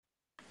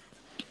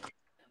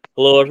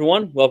Hello,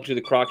 everyone. Welcome to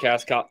the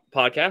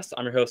podcast.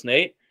 I'm your host,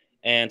 Nate,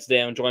 and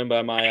today I'm joined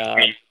by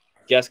my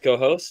guest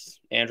co-host,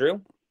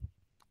 Andrew.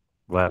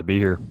 Glad to be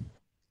here.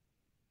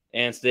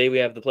 And today we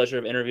have the pleasure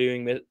of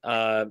interviewing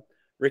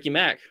Ricky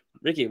Mack.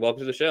 Ricky, welcome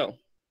to the show.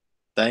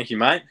 Thank you,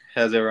 mate.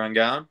 How's everyone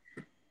going?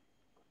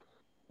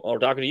 Well, we're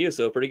talking to you,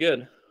 so pretty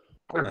good.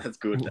 That's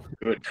good.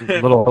 That's good.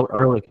 A little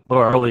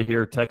early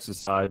here, Texas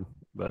side,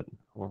 but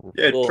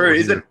yeah, Well, true.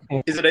 Is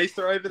it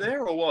Easter over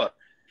there or what?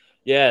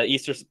 Yeah,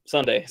 Easter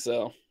Sunday.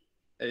 So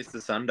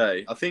Easter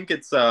Sunday. I think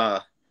it's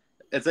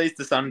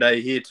Easter Sunday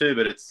here too,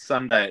 but it's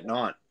Sunday at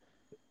night.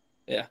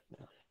 Yeah.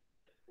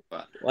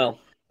 But well,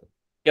 I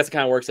guess it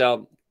kind of works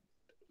out.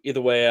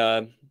 Either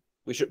way,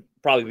 we should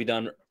probably be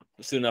done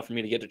soon enough for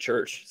me to get to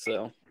church.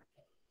 So.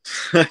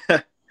 yeah,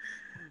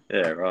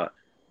 right.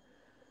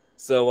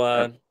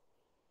 So,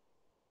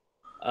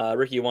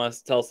 Ricky, you want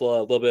to tell us a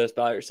little bit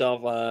about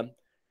yourself,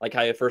 like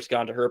how you first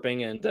got into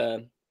herping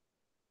and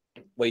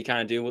what you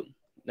kind of do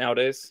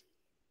nowadays?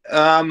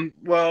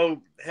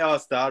 Well, how I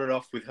started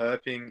off with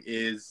herping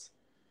is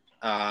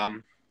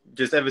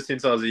just ever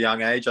since I was a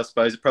young age, I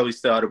suppose. It probably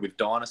started with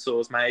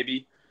dinosaurs,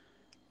 maybe.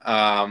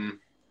 And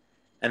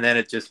then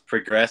it just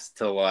progressed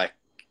to, like,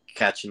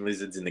 catching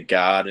lizards in the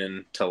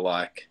garden to,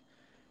 like,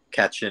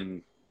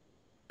 catching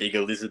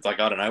bigger lizards. Like,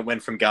 I don't know,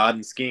 went from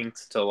garden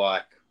skinks to,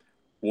 like,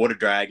 water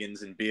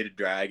dragons and bearded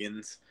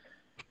dragons.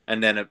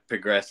 And then it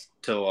progressed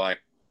to, like,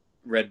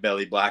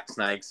 red-belly black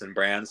snakes and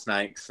brown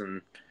snakes.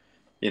 And,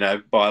 you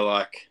know, by,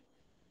 like,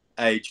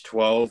 age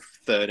 12,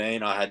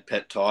 13, I had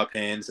pet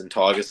taipans and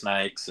tiger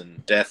snakes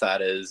and death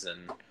adders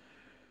and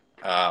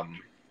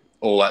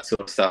all that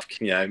sort of stuff,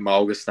 you know,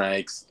 mulga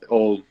snakes,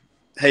 all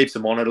heaps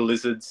of monitor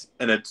lizards,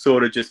 and it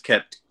sort of just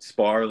kept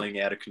spiraling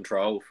out of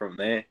control from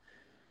there.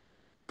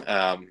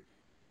 I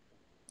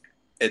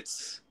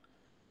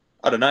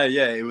don't know,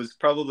 yeah, it was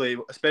probably,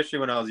 especially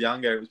when I was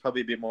younger, it was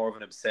probably a bit more of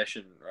an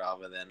obsession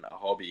rather than a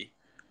hobby.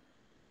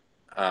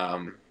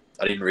 I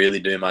didn't really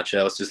do much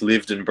else, just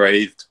lived and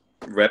breathed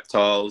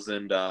reptiles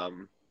and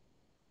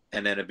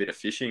then a bit of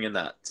fishing and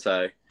that.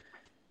 So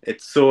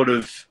it's sort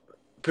of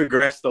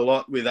progressed a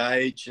lot with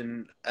age,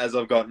 and as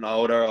I've gotten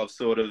older, I've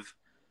sort of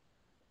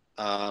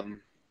I've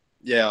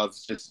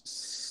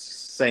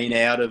just seen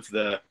out of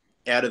the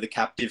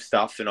captive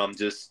stuff, and I'm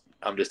just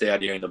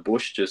out here in the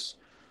bush, just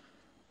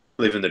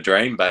living the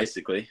dream,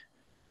 basically.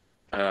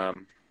 So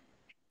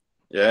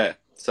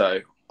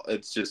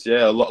it's just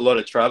a lot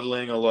of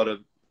traveling, a lot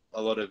of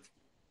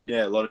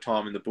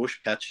time in the bush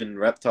catching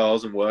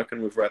reptiles and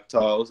working with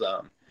reptiles.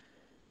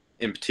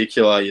 In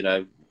particular, you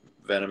know,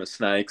 venomous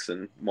snakes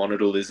and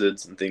monitor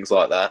lizards and things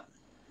like that.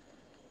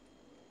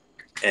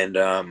 And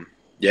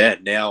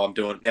now I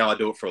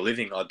do it for a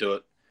living. I do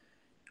it.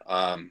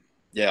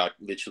 I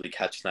literally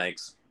catch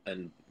snakes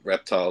and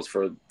reptiles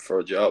for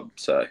a job.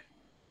 So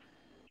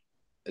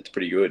it's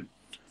pretty good.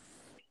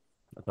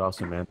 That's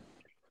awesome, man.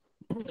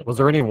 Was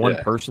there any one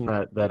person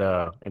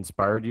that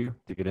inspired you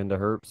to get into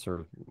herps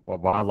or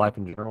wildlife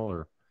in general,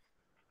 or?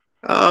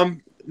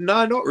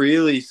 No, not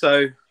really.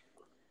 So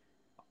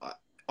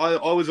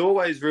I was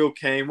always real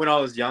keen when I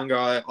was younger.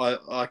 I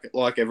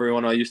like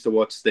everyone, I used to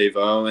watch Steve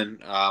Owen.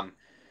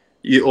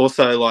 You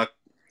also, like,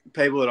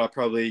 people that I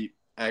probably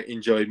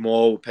enjoyed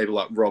more were people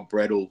like Rob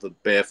Brettle, the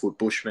barefoot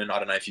bushman. I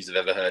don't know if you've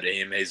ever heard of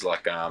him. He's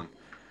like I've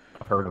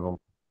heard of him.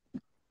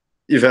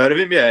 You've heard of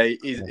him? Yeah,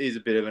 he's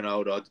a bit of an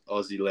old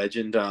Aussie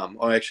legend.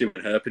 I actually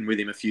went herping with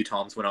him a few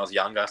times when I was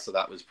younger, so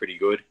that was pretty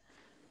good.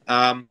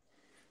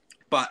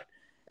 But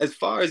as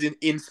far as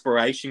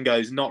inspiration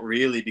goes, not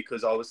really,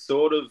 because I was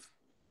sort of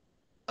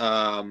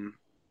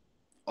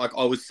like,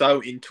 I was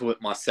so into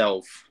it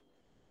myself.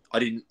 I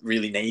didn't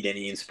really need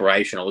any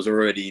inspiration. I was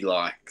already,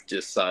 like,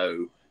 just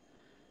so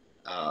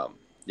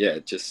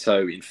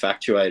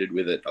infatuated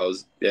with it.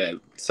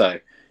 So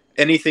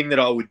anything that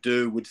I would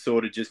do would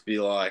sort of just be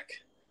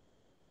like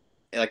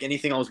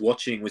anything I was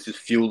watching was just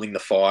fueling the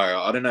fire.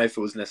 I don't know if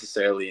it was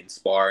necessarily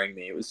inspiring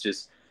me. It was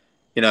just,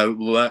 you know,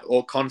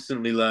 or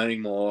constantly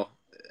learning more.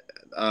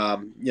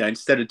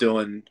 Instead of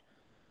doing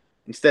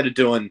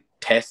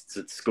tests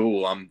at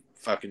school, I'm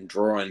fucking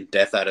drawing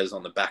death adders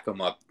on the back of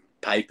my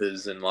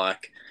papers and,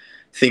 like,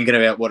 thinking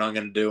about what I'm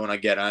going to do when I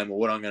get home, or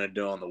what I'm going to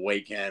do on the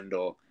weekend,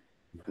 or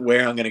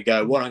where I'm going to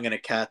go, what I'm going to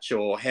catch,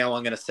 or how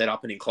I'm going to set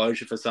up an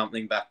enclosure for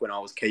something back when I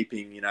was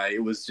keeping. You know,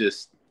 it was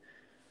just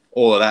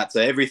all of that. So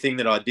everything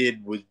that I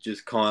did would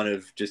just kind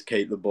of just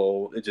keep the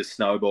ball just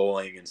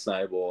snowballing, and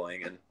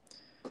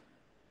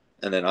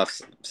then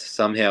I've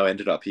somehow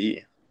ended up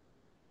here,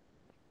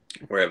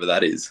 wherever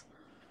that is.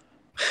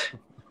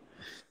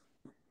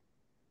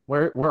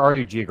 Where are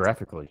you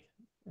geographically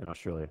in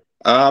Australia?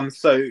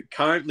 So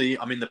currently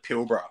I'm in the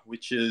Pilbara,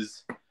 which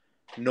is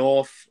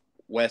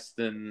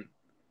Western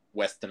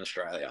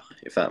Australia,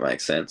 if that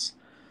makes sense.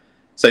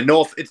 So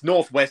it's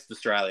northwest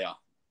Australia.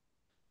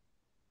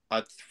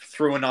 I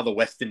threw another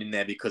Western in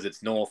there because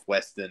it's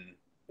Western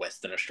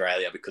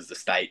Australia, because the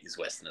state is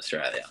Western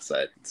Australia.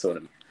 So it's sort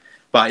of,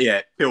 but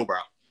yeah,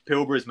 Pilbara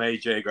is me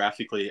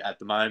geographically at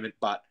the moment,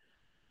 but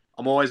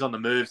I'm always on the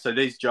move. So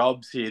these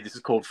jobs here, this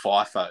is called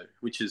FIFO,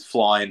 which is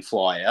fly in,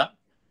 fly out.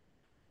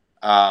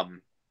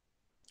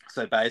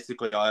 So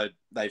basically,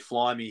 they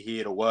fly me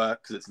here to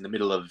work because it's in the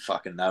middle of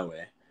fucking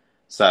nowhere.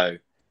 So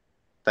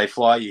they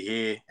fly you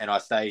here, and I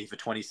stay here for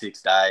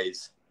 26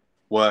 days,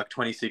 work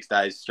 26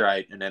 days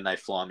straight, and then they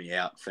fly me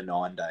out for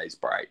 9 days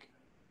break.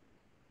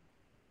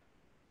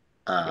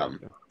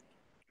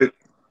 But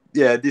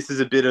yeah, this is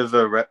a bit of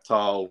a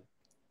reptile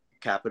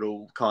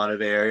capital kind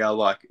of area,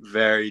 like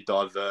very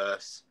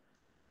diverse.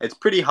 It's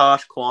pretty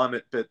harsh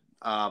climate, but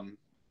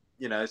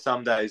you know,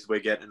 some days we're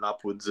getting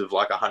upwards of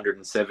like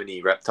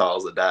 170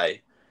 reptiles a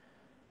day.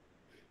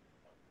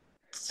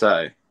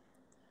 So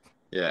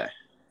yeah,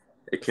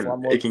 it can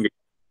get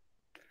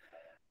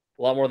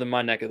a lot more than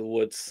my neck of the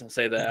woods. I'll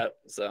say that.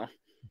 So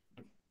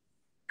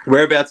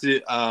whereabouts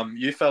are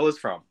you fellas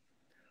from?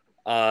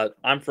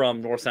 I'm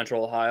from North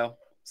Central Ohio,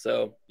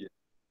 so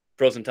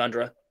frozen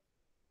tundra.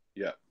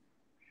 Yeah.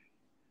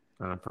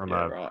 From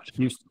right.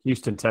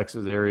 Houston,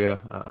 Texas area.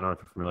 I don't know if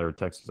you're familiar with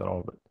Texas at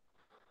all, but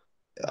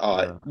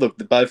look,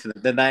 both of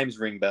them, the names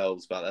ring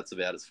bells, but that's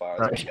about as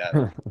far as we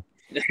go.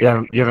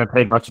 Yeah, you haven't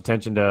paid much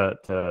attention to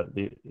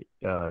the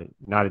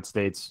United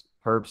States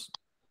herps.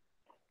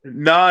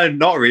 No,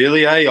 not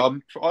really. Hey, I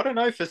don't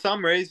know. For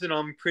some reason,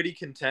 I'm pretty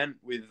content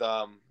with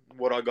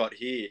what I got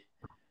here.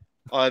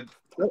 I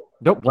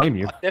don't blame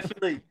you. I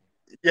definitely,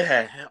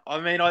 yeah.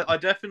 I mean, I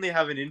definitely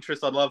have an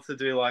interest. I'd love to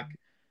do like,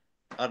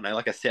 I don't know,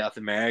 like a South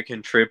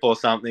American trip or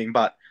something.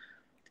 But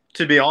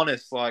to be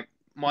honest, like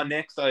my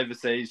next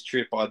overseas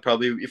trip, I'd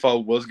probably, if I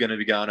was going to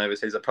be going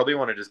overseas, I'd probably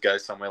want to just go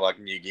somewhere like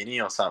New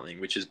Guinea or something,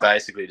 which is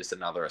basically just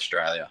another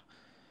Australia.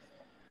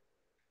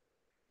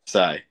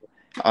 So,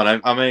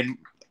 I mean,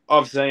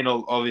 I've seen a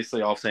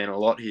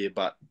lot here,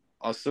 but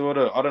I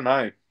don't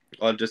know.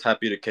 I'm just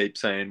happy to keep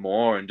seeing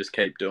more and just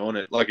keep doing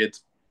it. Like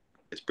it's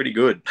pretty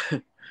good.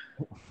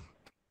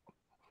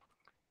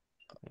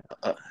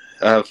 I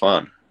have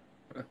fun.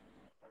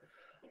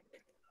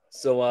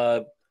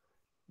 So,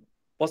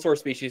 what sort of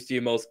species do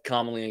you most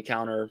commonly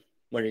encounter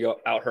when you go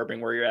out herping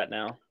where you're at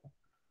now?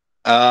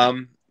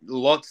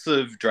 Lots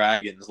of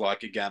dragons,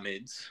 like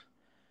agamids.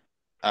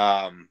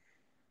 And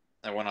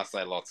when I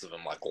say lots of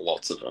them, like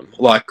lots of them.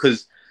 Like,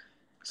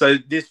 so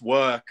this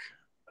work,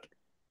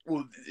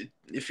 well,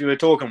 if you were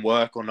talking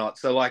work or not,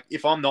 so like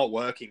if I'm not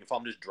working, if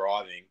I'm just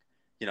driving,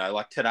 you know,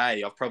 like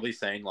today I've probably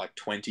seen like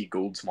 20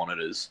 Gould's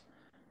monitors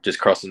just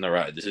crossing the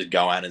road. This is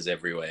goannas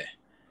everywhere.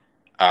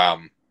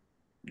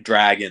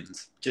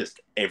 Dragons just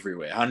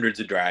everywhere.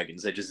 Hundreds of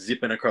dragons. They're just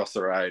zipping across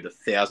the road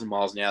 1,000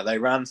 miles an hour. They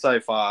run so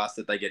fast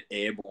that they get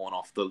airborne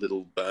off the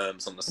little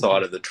berms on the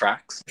side of the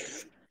tracks.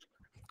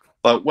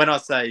 But when I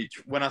say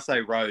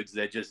roads,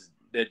 they're just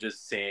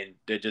sand.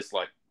 They're just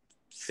like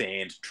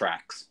sand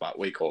tracks, but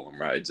we call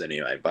them roads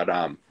anyway. But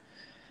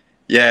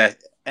yeah.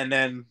 And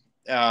then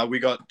we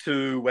got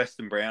 2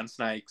 western brown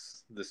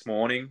snakes this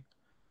morning,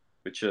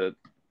 which are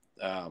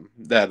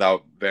they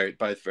were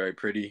both very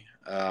pretty.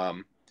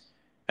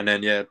 And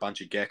then a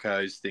bunch of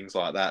geckos, things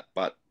like that.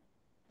 But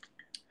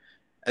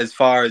as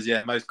far as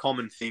most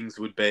common things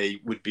would be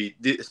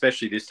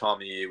especially this time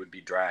of year would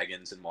be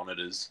dragons and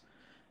monitors.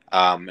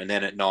 And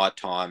then at night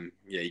time,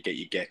 you get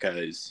your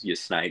geckos, your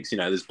snakes. You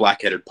know, there's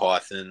black-headed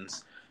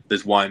pythons,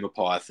 there's Woma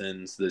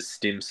pythons, there's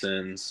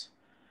stimsons,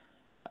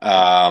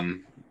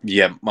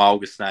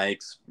 mulga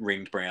snakes,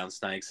 ringed brown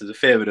snakes. There's a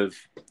fair bit of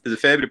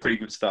pretty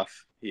good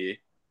stuff here.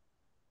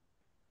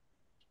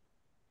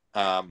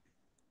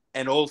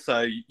 And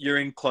also you're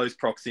in close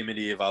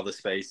proximity of other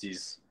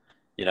species.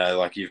 You know,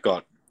 like you've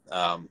got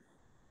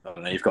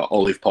you've got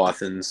olive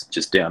pythons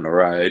just down the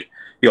road.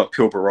 You got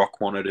Pilbara rock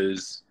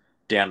monitors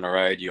down the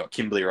road. You got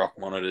Kimberley rock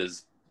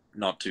monitors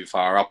not too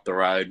far up the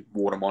road.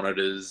 Water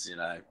monitors, you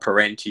know,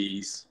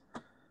 parentes,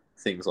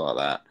 things like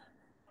that.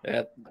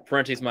 Yeah,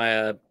 parentes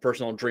my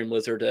personal dream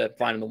lizard to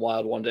find in the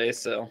wild one day.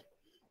 So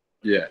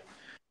yeah.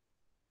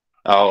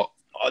 Oh,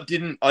 I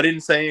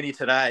didn't see any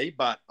today,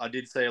 but I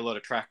did see a lot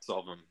of tracks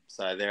of them.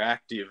 So they're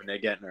active and they're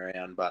getting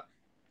around. But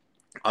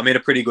I'm in a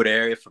pretty good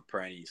area for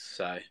parentes,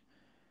 so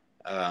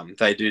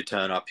they do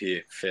turn up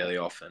here fairly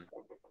often.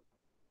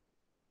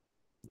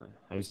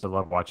 I used to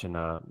love watching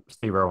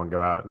Steve Irwin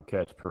go out and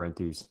catch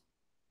parentes.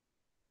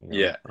 On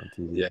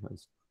TV. Yeah,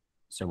 it's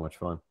so much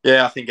fun.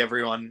 Yeah, I think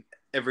everyone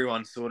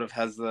sort of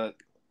has a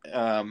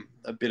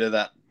bit of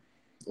that,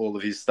 all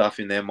of his stuff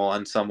in their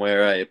mind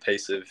somewhere, a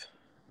piece of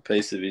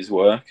his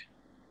work.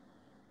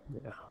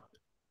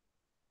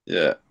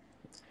 Yeah.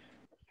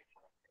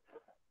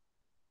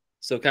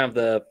 So kind of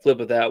the flip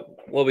of that,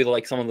 what would be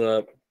like one of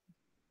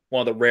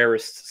the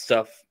rarest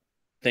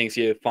things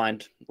you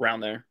find around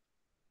there?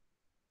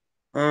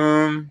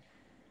 I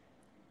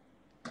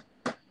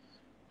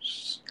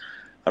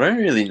don't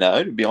really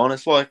know, to be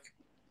honest. Like,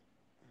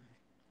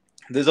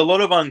 there's a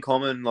lot of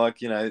uncommon,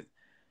 like, you know,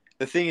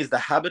 the thing is the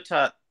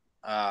habitat,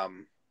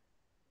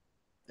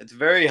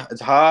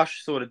 it's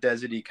harsh, sort of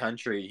deserty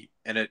country,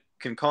 and it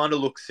can kind of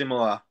look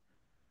similar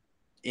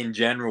in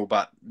general,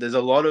 but there's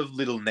a lot of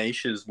little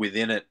niches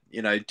within it,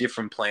 you know,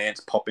 different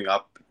plants popping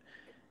up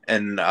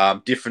and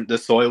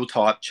the soil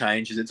type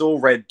changes. It's all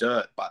red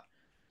dirt, but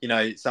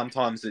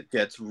sometimes it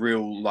gets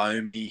real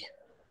loamy.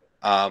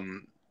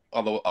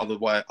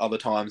 Other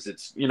times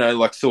it's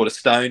like sort of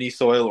stony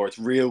soil, or it's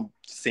real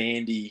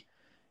sandy,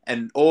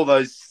 and all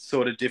those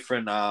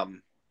different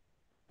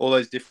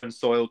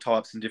soil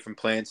types and different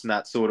plants and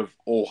that sort of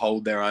all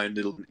hold their own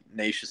little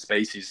niche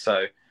species.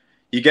 So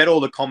you get all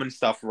the common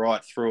stuff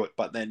right through it,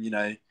 but then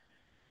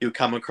you'll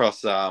come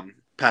across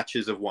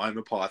patches of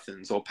Woma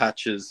pythons or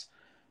patches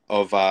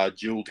of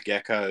jeweled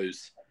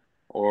geckos,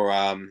 or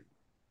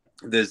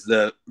there's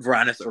the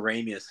Varanus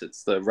aremus.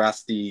 It's the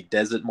rusty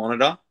desert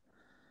monitor.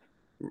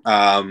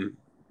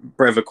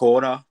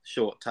 Brevicorda,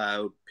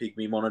 short-tailed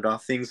pygmy monitor,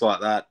 things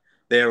like that.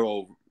 They're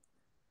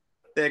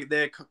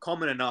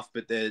common enough,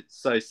 but they're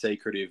so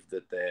secretive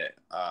that they're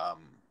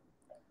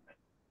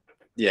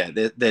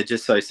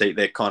just so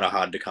they're kind of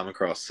hard to come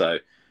across. So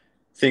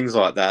things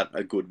like that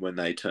are good when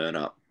they turn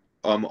up.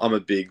 I'm a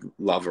big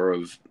lover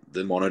of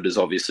the monitors,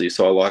 obviously,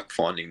 so I like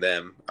finding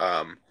them.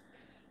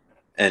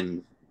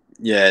 And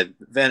yeah,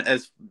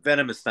 as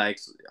venomous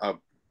snakes are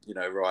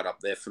right up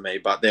there for me,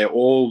 but they're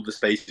all the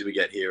species we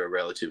get here are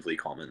relatively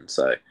common,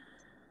 so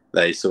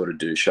they sort of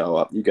do show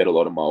up. You get a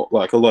lot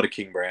of a lot of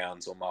king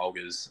browns or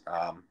mulgars,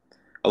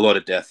 a lot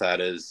of death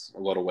adders, a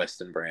lot of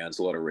western browns,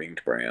 a lot of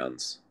ringed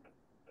browns,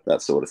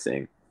 that sort of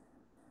thing.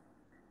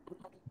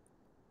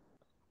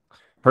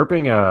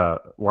 Herping,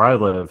 where I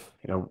live,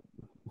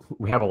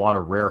 we have a lot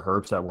of rare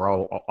herps that we're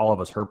all of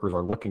us herpers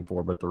are looking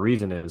for, but the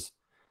reason is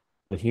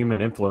the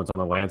human influence on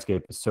the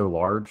landscape is so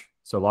large,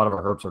 so a lot of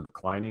our herps are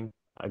declining.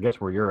 I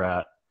guess where you're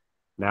at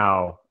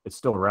now, it's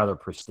still rather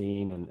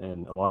pristine,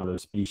 and a lot of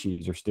those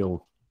species are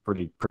still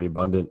pretty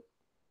abundant.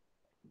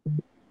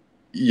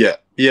 Yeah,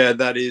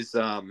 that is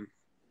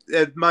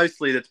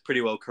mostly that's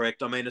pretty well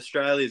correct. I mean,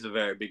 Australia is a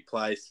very big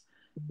place.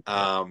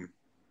 Over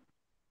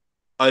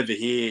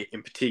here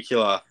in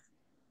particular,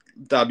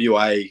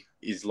 WA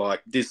is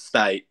like, this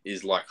state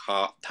is like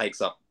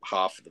takes up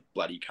half of the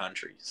bloody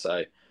country.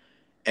 So,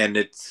 and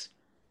it's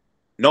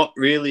not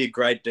really a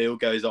great deal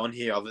goes on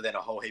here other than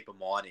a whole heap of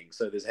mining.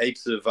 So there's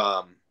heaps of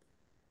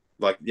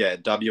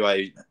WA,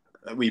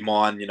 we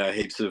mine,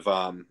 heaps of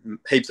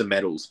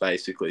metals,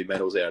 basically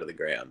metals out of the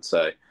ground.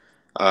 So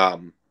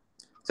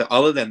so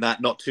other than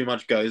that, not too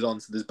much goes on.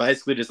 So there's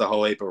basically just a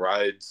whole heap of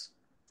roads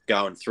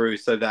going through.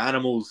 So the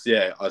animals,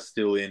 are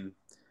still in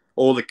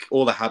all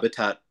the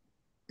habitat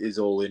is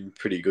all in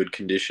pretty good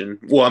condition.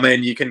 Well, I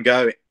mean, you can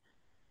go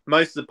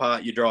most of the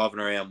part you're driving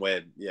around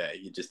where,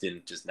 you're just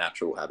in just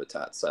natural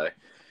habitat. So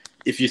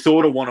if you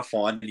sort of want to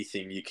find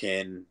anything, you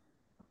can,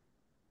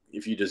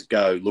 if you just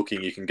go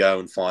looking, you can go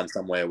and find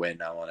somewhere where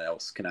no one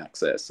else can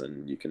access,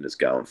 and you can just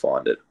go and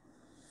find it.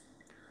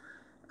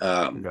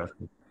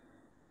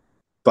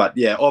 But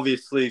yeah,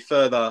 obviously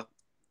further,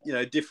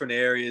 different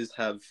areas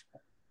have,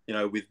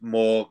 with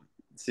more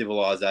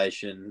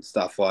civilization,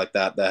 stuff like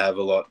that, they have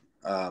a lot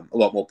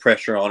more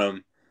pressure on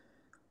them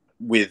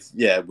with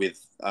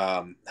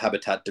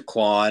habitat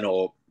decline,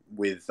 or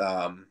with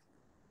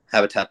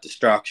habitat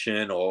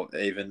destruction, or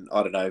even,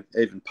 I don't know,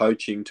 even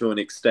poaching to an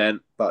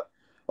extent. But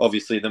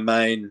obviously the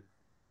main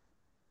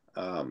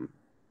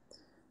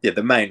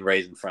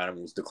reason for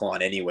animals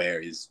decline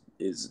anywhere is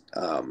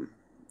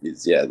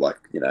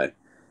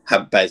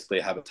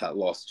basically habitat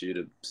loss due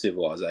to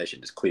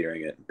civilization, just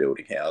clearing it and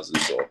building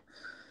houses, or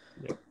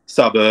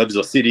suburbs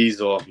or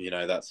cities, or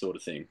that sort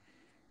of thing.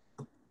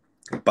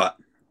 But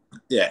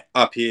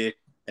up here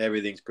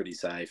everything's pretty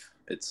safe.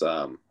 It's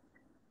all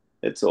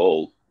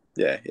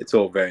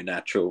very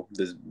natural.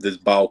 There's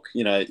bulk.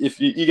 If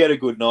you get a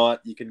good night,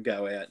 you can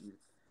go out and,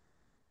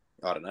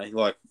 I don't know,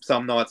 like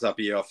some nights up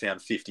here I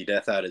found 50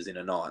 death adders in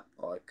a night.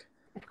 Like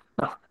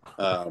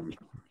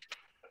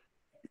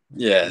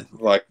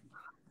like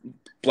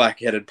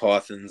black-headed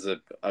pythons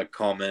are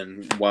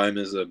common,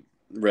 womas are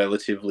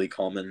relatively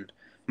common,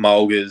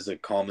 mulgars are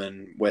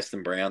common,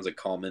 western browns are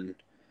common.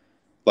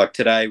 Like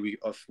today, we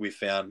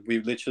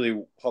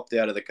literally hopped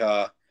out of the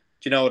car.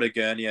 Do you know what a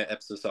Gurnia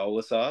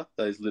epsisolus are?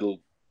 Those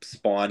little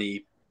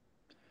spiny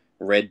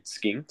red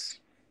skinks.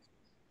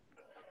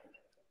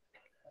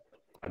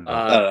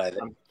 I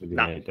don't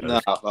know.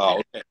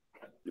 Okay.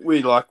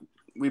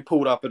 We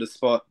pulled up at a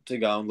spot to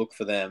go and look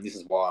for them. This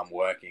is why I'm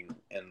working,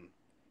 and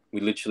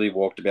we literally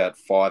walked about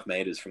 5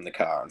 meters from the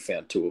car and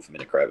found 2 of them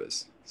in a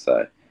crevice.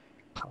 So,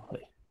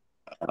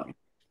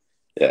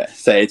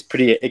 so it's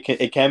pretty.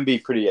 It can be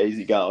pretty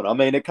easy going. I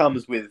mean, it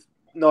comes with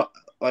not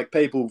like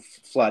people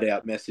flat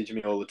out message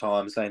me all the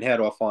time saying, "How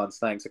do I find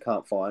snakes? I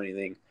can't find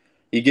anything."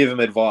 You give them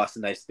advice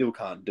and they still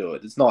can't do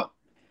it. It's not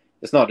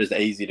just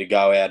easy to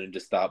go out and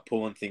just start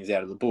pulling things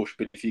out of the bush.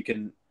 But if you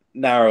can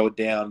narrow it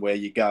down where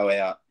you go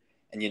out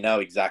and you know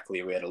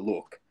exactly where to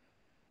look,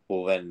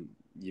 well, then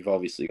you've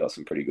obviously got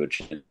some pretty good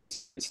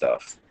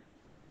stuff.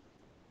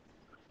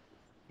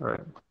 All right.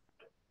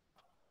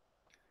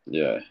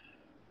 Yeah.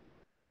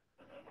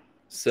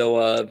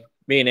 So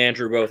me and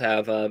Andrew both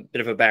have a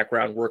bit of a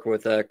background working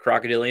with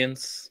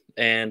crocodilians,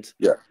 and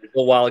a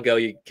little while ago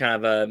you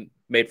kind of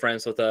made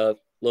friends with a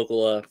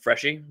local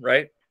freshie,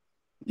 right?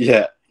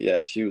 Yeah,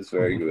 she was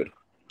very good.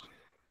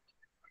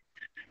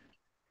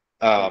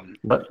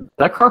 But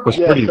that croc was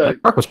Yeah, pretty. so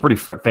That croc was pretty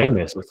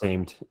famous. It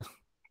seemed.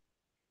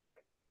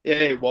 yeah,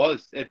 it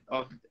was.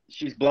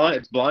 She's blown.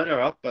 It's blown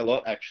her up a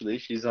lot, actually.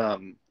 She's I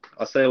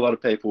see a lot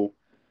of people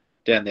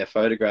down there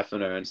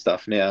photographing her and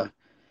stuff now.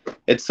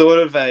 It's sort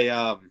of a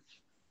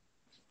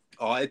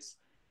oh, it's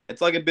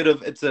like a bit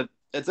of it's at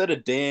a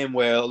dam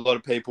where a lot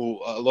of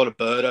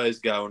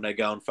birdos go and they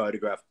go and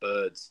photograph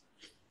birds,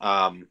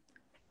 and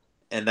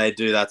they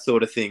do that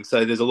sort of thing.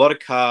 So there's a lot of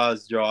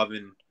cars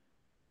driving,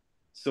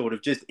 sort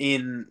of just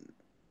in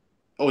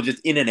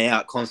and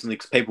out constantly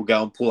because people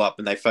go and pull up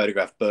and they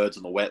photograph birds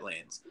on the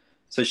wetlands.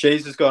 So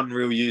she's just gotten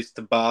real used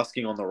to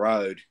basking on the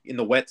road. In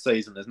the wet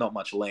season, there's not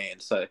much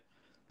land. So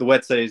the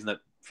wet season, it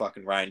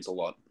fucking rains a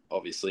lot,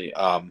 obviously.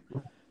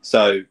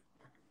 So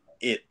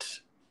it,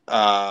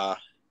 there's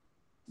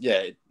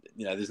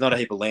not a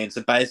heap of land.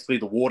 So basically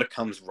the water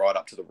comes right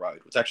up to the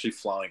road. It's actually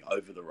flowing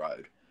over the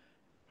road.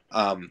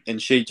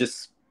 And she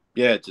just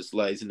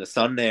lays in the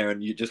sun there,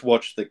 and you just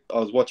watch I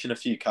was watching a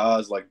few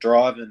cars like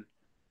driving,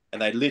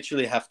 and they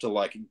literally have to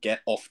like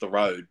get off the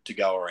road to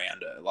go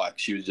around her. Like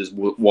she was just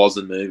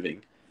wasn't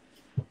moving.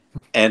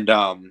 And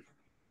I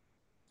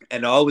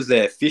was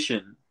there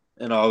fishing,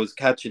 and I was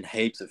catching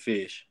heaps of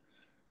fish.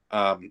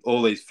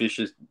 All these fish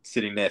are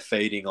sitting there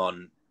feeding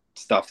on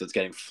stuff that's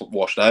getting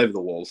washed over the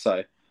wall.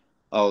 So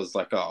I was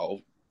like,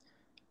 oh,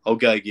 I'll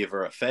go give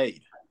her a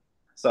feed.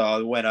 So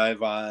I went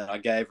over and I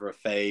gave her a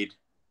feed,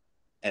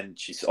 and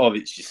she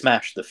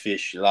smashed the fish.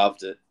 She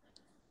loved it.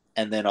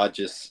 And then I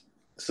just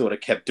sort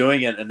of kept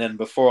doing it. And then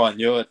before I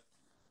knew it,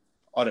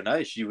 I don't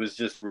know, she was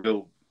just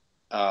real.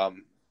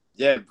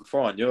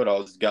 Before I knew it, I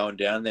was going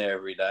down there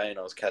every day and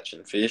I was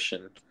catching fish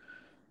and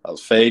I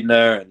was feeding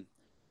her, and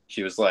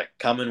she was like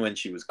coming when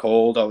she was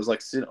called. I was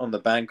like sitting on the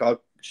bank.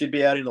 She'd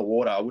be out in the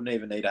water. I wouldn't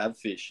even need to have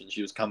fish, and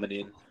she was coming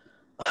in.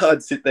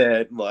 I'd sit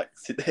there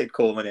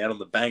calling out on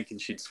the bank,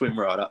 and she'd swim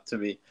right up to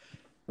me,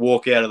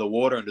 walk out of the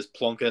water, and just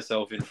plonk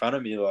herself in front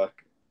of me.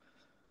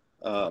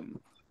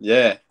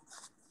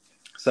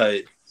 So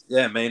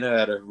yeah, me and her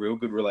had a real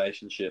good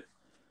relationship.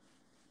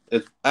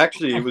 It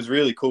was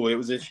really cool. It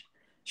was a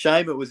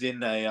shame it was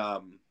in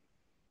a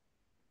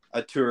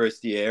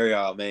touristy area.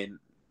 I mean,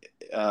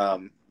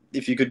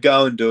 if you could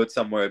go and do it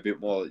somewhere a bit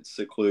more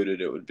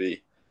secluded, it would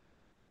be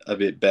a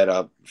bit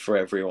better for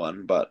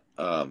everyone. But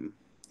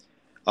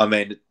I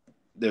mean,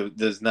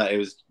 it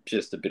was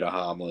just a bit of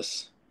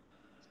harmless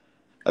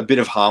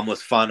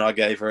fun. I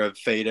gave her a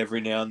feed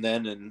every now and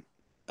then,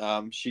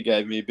 and she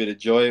gave me a bit of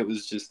joy. It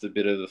was just a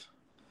bit of,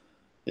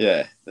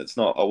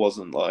 I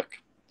wasn't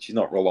like, she's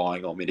not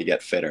relying on me to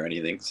get fed or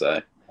anything.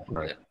 So,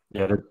 right.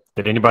 Yeah.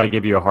 Did anybody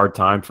give you a hard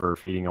time for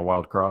feeding a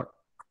wild croc?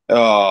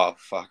 Oh,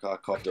 fuck, I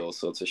copped all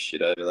sorts of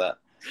shit over that.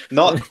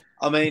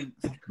 I mean,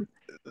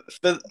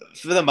 for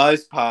the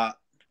most part,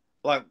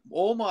 like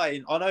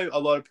I know a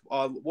lot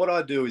of what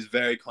I do is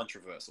very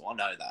controversial. I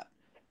know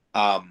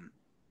that.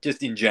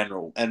 Just in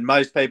general, and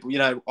most people,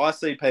 I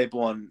see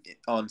people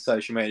on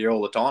social media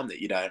all the time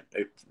that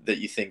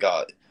you think,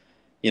 oh,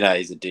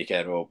 he's a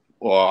dickhead,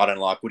 or I don't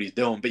like what he's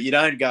doing, but you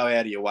don't go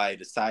out of your way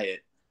to say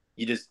it.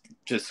 You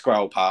just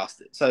scroll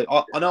past it. So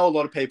I know a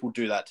lot of people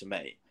do that to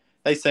me.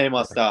 They see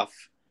my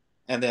stuff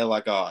and they're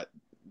like, oh,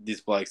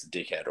 this bloke's a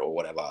dickhead or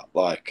whatever.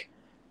 Like,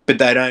 but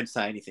they don't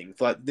say anything. It's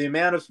like the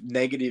amount of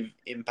negative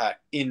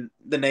impact in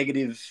the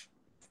negative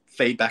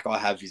feedback I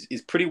have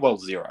is pretty well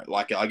zero.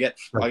 Like I get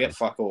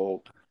fuck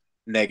all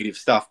negative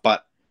stuff,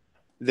 but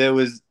there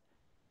was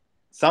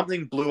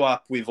something blew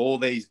up with all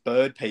these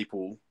bird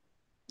people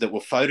that were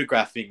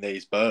photographing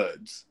these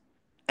birds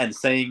and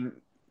seeing,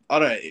 I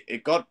don't know,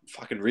 it got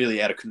fucking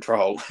really out of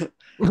control.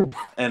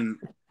 and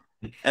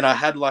I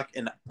had like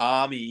an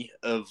army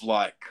of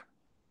like,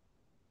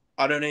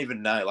 I don't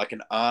even know, like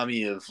an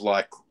army of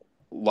like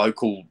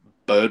local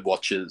bird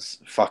watchers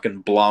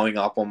fucking blowing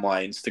up on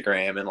my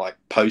Instagram and like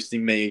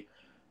posting me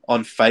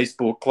on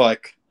Facebook,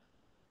 like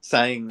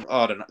saying,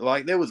 I don't know,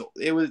 like it was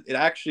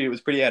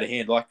pretty out of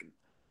hand. Like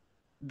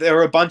there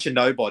were a bunch of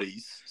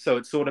nobodies, so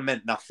it sort of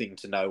meant nothing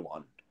to no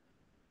one.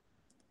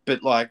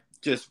 But like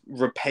just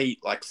repeat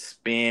like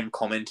spam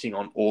commenting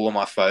on all of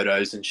my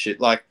photos and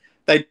shit. Like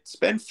they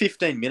spend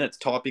 15 minutes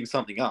typing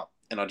something up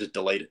and I just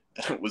delete it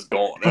and it was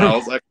gone. And I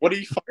was like, what are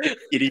you fucking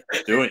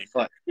idiots doing?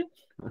 Like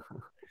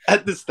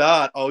at the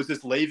start, I was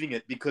just leaving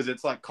it because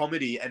it's like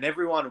comedy and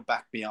everyone will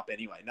back me up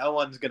anyway. No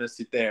one's going to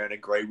sit there and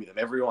agree with him.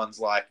 Everyone's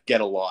like,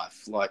 get a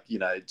life. Like,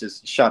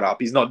 just shut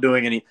up. I'm not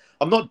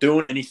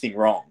doing anything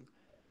wrong.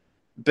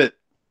 But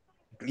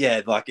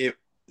yeah, like it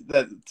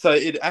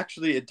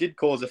did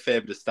cause a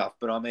fair bit of stuff.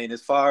 But I mean,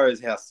 as far as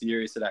how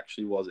serious it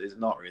actually was, it's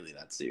not really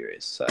that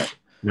serious. So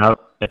now,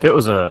 if it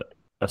was a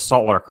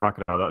saltwater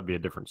crocodile, that would be a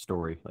different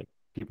story. Like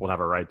people have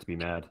a right to be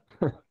mad.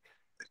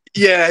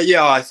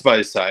 Yeah, I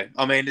suppose so.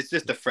 I mean, it's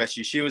just a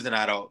freshie. She was an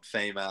adult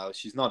female.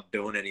 She's not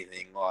doing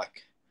anything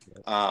like,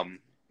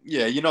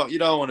 you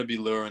don't want to be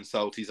luring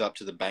salties up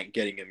to the bank,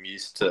 getting them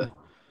used to,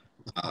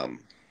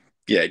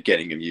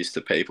 getting them used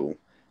to people.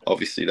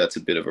 Obviously, that's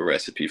a bit of a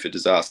recipe for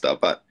disaster.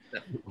 But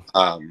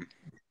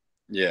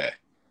Yeah.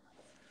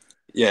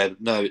 Yeah,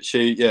 no,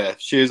 she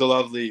was a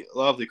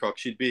lovely croc.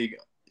 She'd be,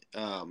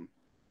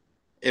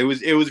 it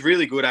was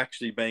really good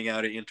actually being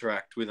able to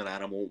interact with an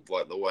animal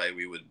like the way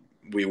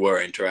we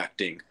were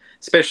interacting,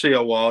 especially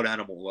a wild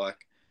animal.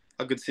 Like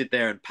I could sit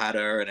there and pat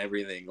her and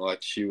everything.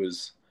 Like she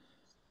was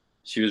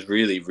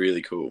really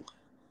really cool.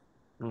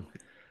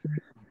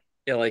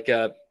 Yeah, like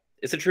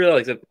is it true that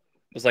like it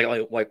was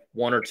like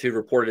one or two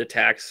reported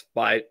attacks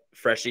by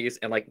freshies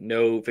and like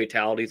no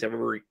fatalities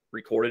ever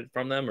recorded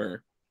from them,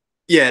 or?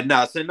 Yeah,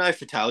 no, so no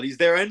fatalities.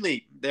 They're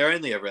only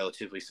a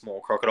relatively small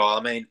crocodile.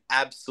 I mean,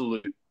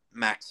 absolute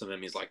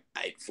maximum is like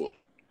 8 foot.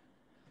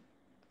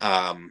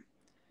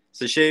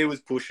 So she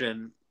was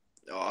pushing.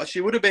 Oh, she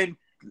would have been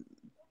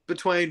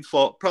between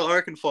I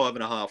reckon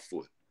 5.5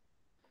 foot.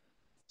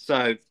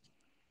 So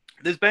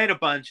there's been a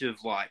bunch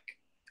of like,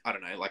 I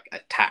don't know, like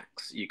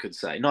attacks, you could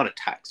say. Not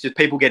attacks, just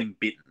people getting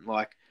bitten.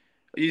 Like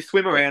you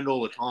swim around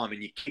all the time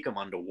and you kick them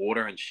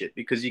underwater and shit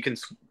because you can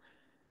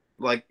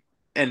like,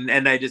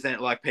 and they just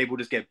like people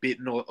just get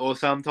bitten or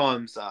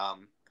sometimes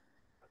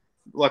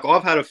like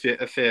I've had a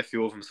fair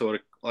few of them sort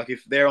of like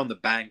if they're on the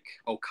bank,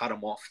 I'll cut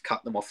them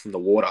off from the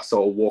water.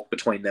 So I'll walk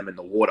between them and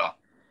the water.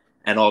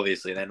 And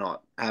obviously they're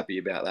not happy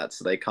about that.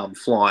 So they come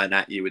flying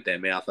at you with their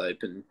mouth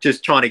open,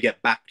 just trying to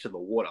get back to the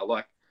water.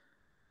 Like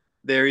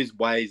there is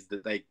ways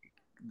that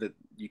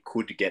you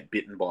could get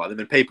bitten by them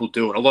and people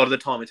do it. A lot of the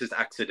time it's just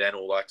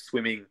accidental, like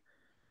swimming,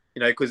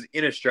 you know, because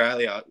in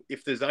Australia,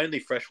 if there's only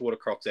freshwater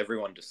crocs,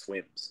 everyone just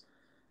swims.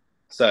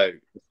 So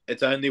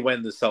it's only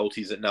when the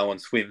salties that no one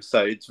swims.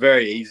 So it's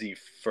very easy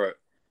for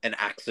an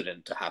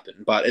accident to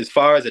happen. But as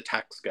far as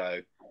attacks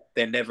go,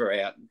 they're never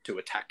out to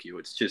attack you.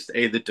 It's just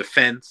either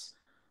defense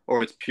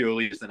or it's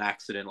purely just an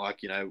accident.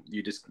 Like, you know,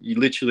 you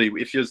literally,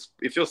 if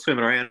you're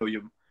swimming around or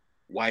you're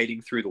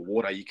wading through the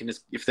water, you can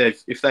just, if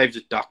they've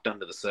just ducked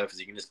under the surface,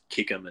 you can just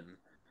kick them and,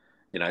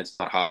 you know, it's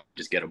not hard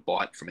to just get a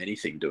bite from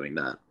anything doing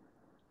that.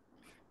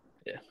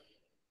 Yeah.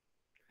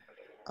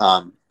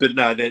 But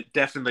no, they're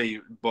definitely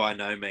by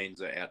no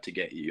means are out to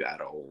get you at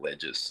all. They're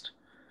just,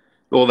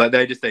 although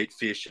they just eat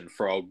fish and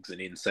frogs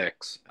and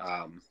insects.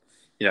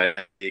 You know,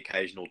 the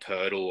occasional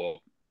turtle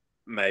or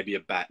maybe a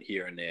bat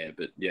here and there.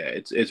 But yeah,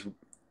 it's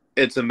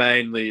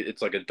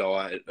like a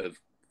diet of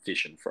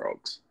fish and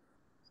frogs.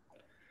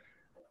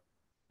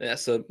 Yeah,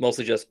 so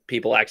mostly just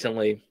people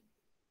accidentally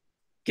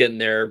getting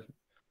their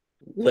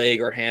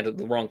leg or hand at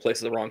the wrong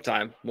place at the wrong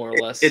time, more or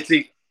less.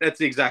 That's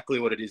exactly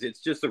what it is. It's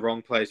just the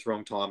wrong place,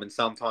 wrong time, and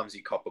sometimes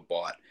you cop a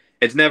bite.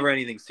 It's never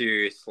anything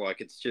serious. Like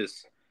it's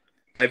just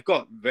they've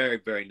got very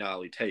very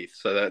gnarly teeth,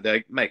 so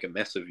they make a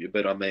mess of you.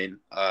 But I mean,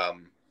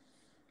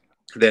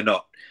 they're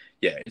not.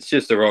 Yeah, it's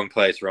just the wrong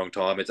place, wrong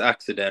time. It's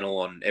accidental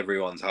on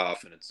everyone's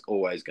half, and it's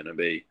always going to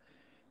be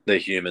the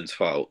human's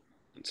fault.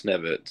 It's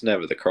never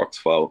the croc's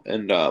fault,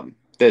 and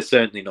they're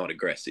certainly not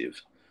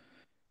aggressive.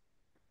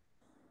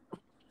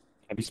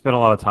 Have you spent a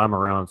lot of time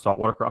around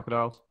saltwater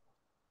crocodiles?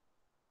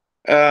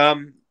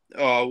 Oh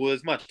well,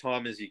 as much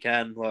time as you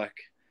can.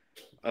 Like,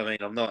 I mean,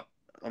 I'm not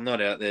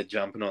out there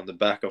jumping on the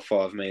back of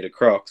 5 meter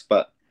crocs,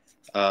 but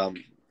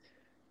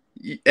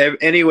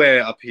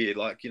anywhere up here,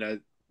 like you know,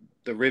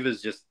 the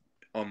rivers just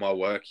on my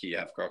work here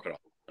have crocodiles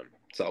and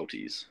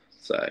salties.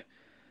 So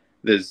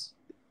there's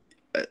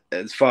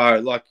as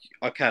far like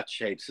I catch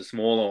heaps of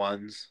smaller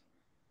ones,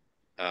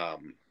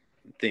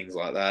 things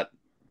like that.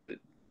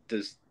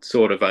 There's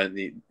sort of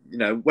only, you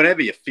know,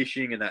 whenever you're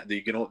fishing and that,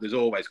 there's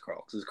always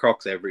crocs. There's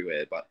crocs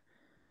everywhere, but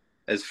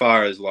as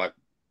far as like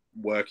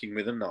working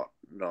with them, not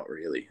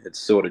really. It's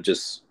sort of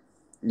just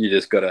you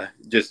just gotta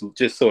just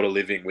sort of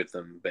living with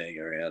them, being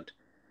around.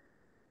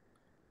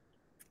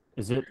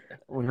 Is it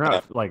when you're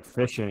out like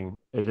fishing?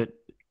 Is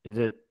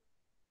it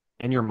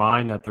in your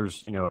mind that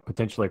there's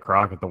potentially a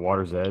croc at the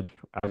water's edge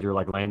as you're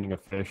like landing a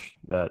fish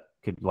that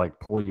could like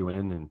pull you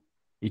in and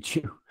eat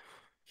you?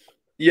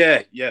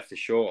 Yeah, for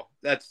sure.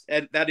 That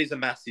is a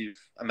massive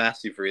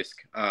risk,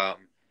 and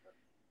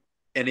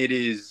it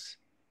is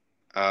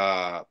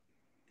a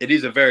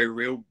very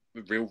real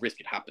risk.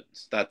 It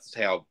happens. That's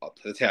how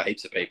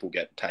heaps of people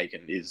get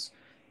taken is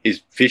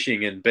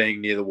fishing and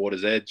being near the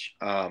water's edge.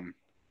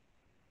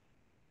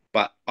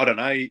 But I don't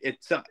know.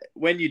 It's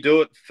when you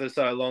do it for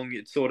so long,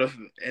 it sort of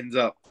ends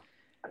up.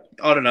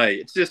 I don't know.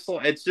 It's just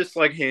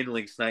like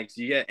handling snakes.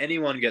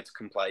 Anyone gets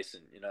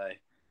complacent, you know.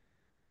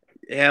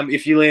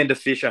 If you land a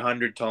fish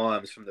 100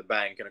 times from the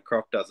bank and a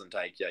croc doesn't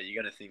take you,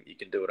 you're going to think you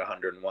can do it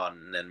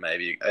 101,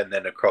 and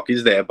then a croc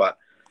is there. But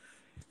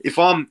if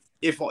I'm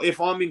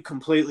in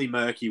completely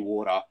murky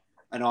water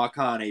and I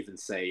can't even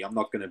see, I'm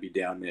not going to be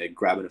down there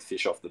grabbing a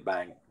fish off the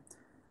bank.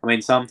 I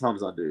mean,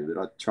 sometimes I do,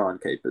 but I try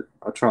and keep it.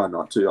 I try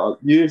not to.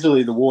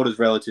 Usually the water's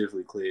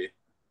relatively clear.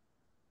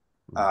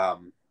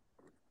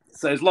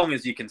 So as long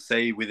as you can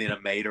see within a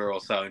meter or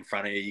so in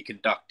front of you, you can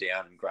duck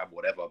down and grab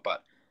whatever.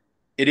 But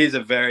it is a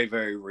very,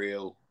 very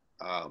real.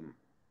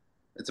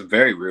 It's a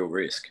very real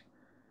risk.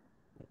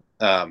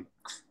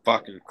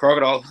 Fucking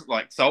crocodiles,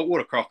 like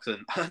saltwater crocs, are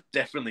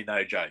definitely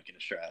no joke in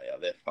Australia.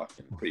 They're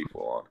fucking pretty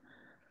full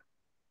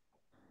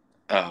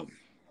on.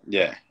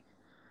 Yeah,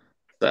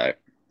 So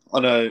I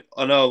know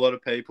a lot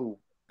of people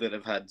that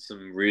have had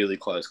some really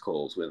close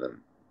calls with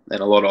them, and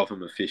a lot of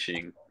them are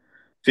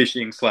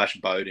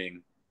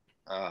fishing/boating.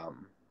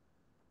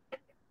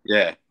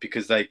 Yeah,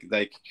 because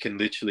they can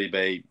literally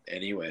be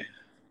anywhere.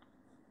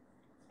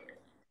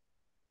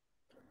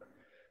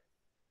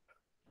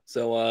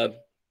 So,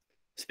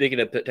 speaking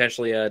of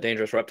potentially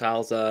dangerous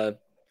reptiles,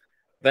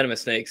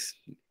 venomous snakes,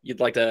 you'd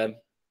like to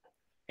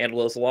handle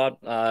those a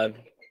lot. Want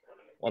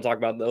to talk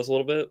about those a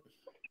little bit?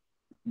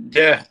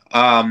 Yeah.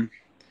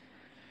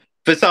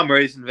 For some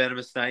reason,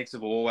 venomous snakes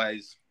have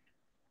always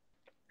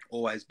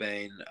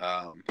been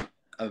a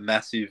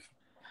massive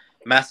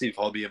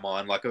hobby of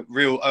mine. Like I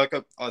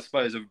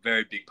suppose, a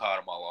very big part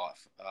of my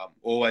life.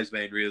 Always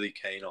been really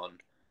keen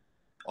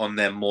on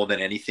them more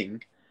than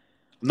anything.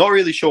 Not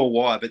really sure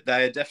why, but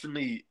they are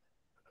definitely,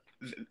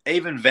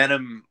 even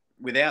venom.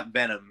 Without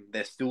venom,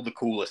 they're still the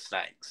coolest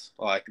snakes.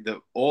 Like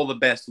all the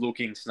best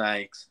looking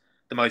snakes,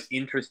 the most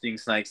interesting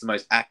snakes, the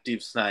most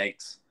active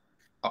snakes,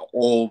 are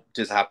all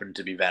just happen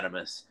to be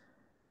venomous.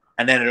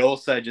 And then it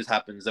also just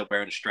happens that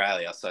we're in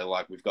Australia, so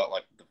like we've got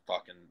like the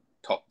fucking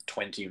top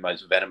 20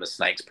 most venomous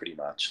snakes, pretty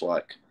much.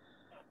 Like,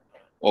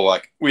 or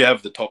like we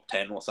have the top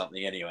 10 or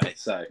something anyway.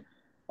 So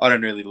I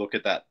don't really look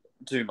at that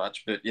too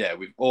much, but yeah,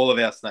 all of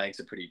our snakes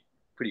are pretty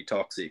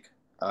toxic.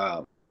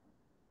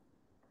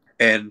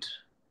 And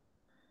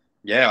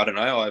yeah, I don't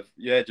know. I've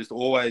just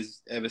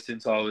always, ever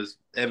since I was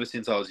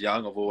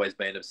young, I've always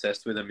been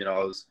obsessed with them. You know,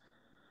 I was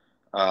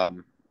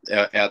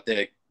out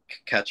there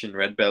catching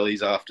red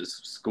bellies after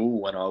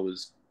school when I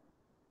was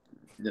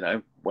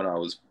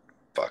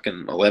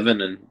fucking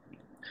 11, and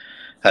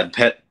had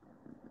pet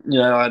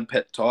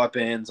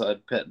taipans, I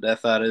had pet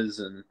death adders,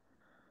 and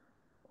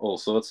all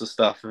sorts of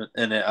stuff.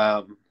 And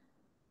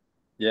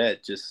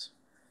it's just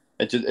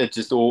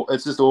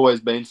always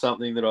been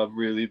something that I've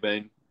really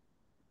been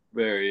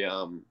very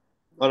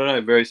I don't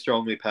know, very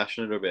strongly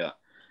passionate about,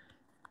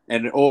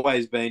 and it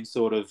always been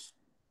sort of,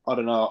 I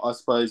don't know, I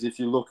suppose if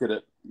you look at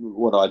it,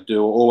 what I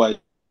do, always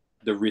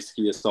the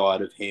riskier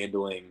side of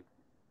handling.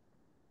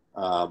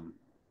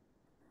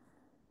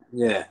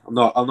 Yeah,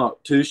 I'm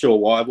not too sure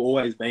why. I've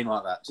always been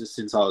like that just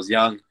since I was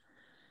young.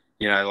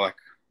 You know, like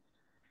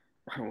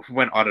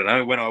when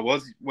I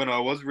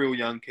was real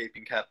young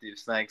keeping captive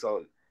snakes,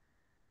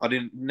 I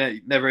didn't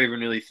never even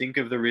really think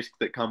of the risk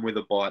that come with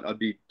a bite. I'd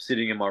be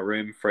sitting in my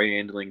room free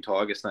handling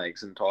tiger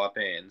snakes and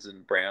taipans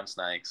and brown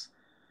snakes.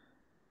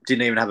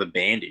 Didn't even have a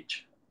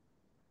bandage.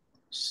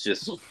 It's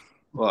just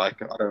like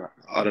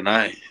I don't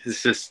know.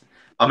 It's just,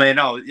 I mean,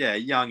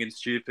 young and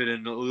stupid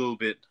and a little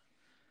bit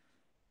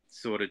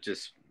sort of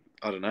just,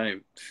 I don't know,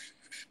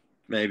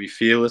 maybe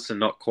fearless and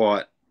not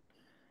quite.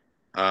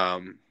 I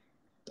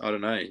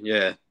don't know.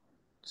 Yeah,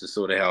 it's just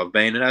sort of how I've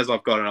been. And as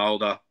I've gotten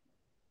older,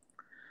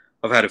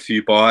 I've had a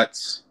few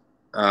bites,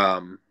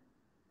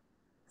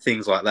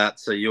 things like that.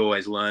 So you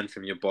always learn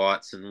from your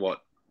bites and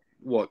what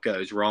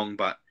goes wrong.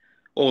 But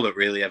all it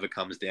really ever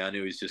comes down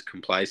to is just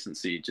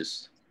complacency.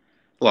 Just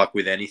like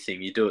with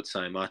anything, you do it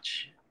so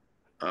much,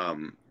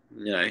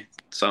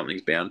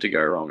 something's bound to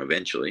go wrong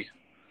eventually.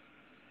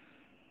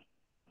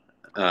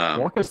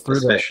 Walk us through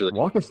especially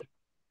that.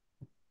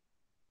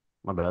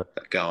 My bad.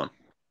 Go on.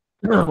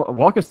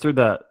 Walk us through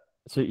that.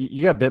 So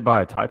you got bit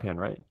by a taipan,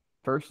 right?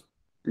 First.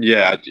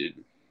 Yeah, I did.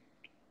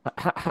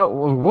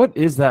 What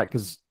is that?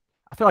 Because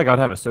I feel like I'd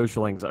have a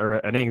social anxiety or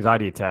an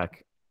anxiety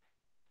attack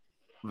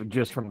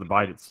just from the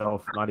bite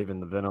itself, not even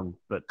the venom.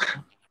 But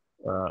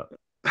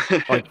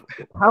like,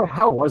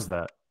 how was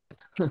that?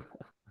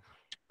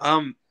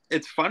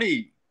 It's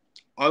funny.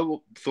 I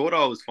thought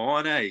I was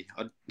fine, eh?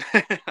 I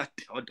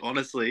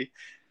honestly,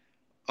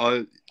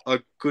 I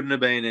couldn't have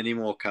been any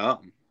more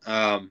calm.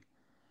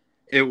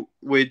 We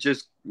were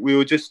just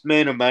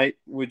me and a mate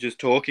were just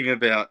talking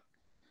about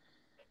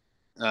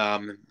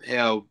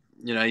how,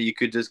 you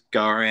could just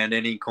go around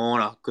any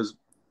corner, because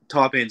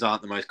taipans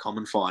aren't the most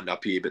common find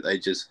up here, but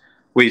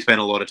we spend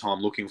a lot of time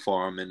looking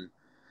for them, and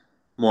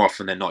more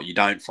often than not you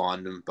don't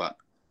find them. But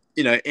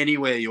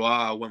anywhere you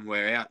are when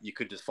we're out, you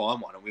could just find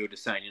one. And we were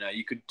just saying,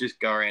 you could just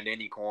go around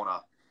any corner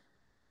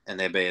and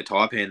there'd be a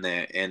taipan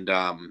there. And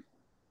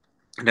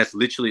that's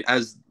literally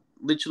as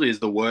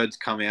the words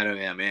come out of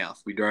our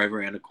mouth. We drove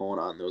around a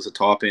corner and there was a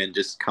taipan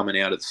just coming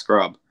out of the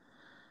scrub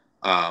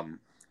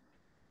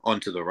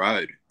onto the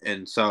road.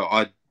 And so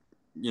I,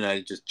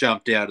 just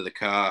jumped out of the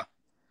car,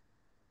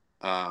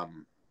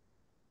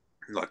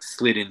 like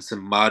slid in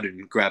some mud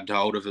and grabbed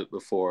hold of it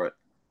before it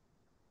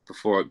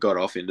got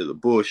off into the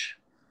bush.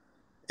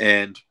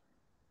 And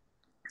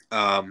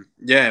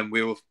and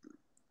we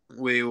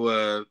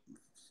were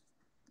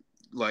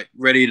like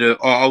ready to.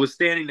 I was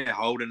standing there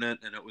holding it,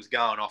 and it was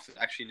going off. It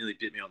actually nearly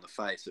bit me on the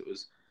face. It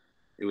was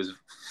a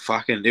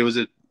fucking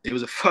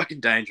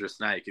dangerous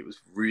snake. It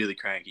was really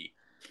cranky.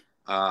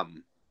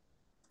 And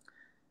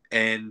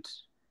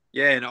I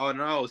don't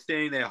know. I was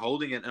standing there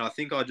holding it, and I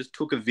think I just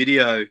took a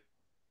video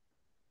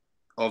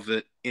of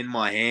it in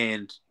my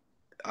hand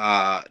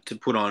to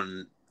put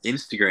on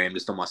Instagram,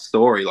 just on my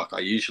story, like I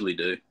usually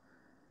do.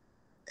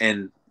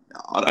 And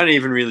I don't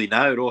even really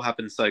know. It all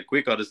happened so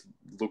quick. I just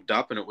looked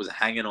up and it was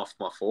hanging off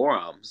my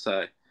forearm.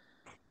 So,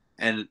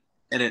 and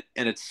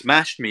it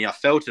smashed me. I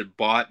felt it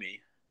bite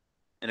me,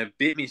 and it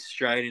bit me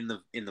straight in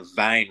the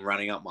vein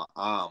running up my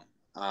arm.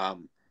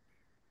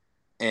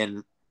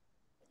 And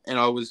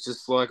I was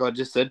just like, I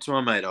just said to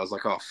my mate, I was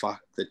like, oh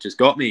fuck, that just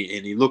got me.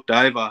 And he looked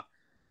over,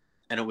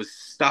 and it was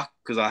stuck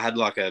because I had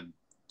like a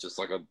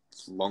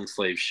long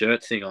sleeve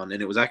shirt thing on,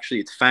 and it was actually,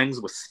 its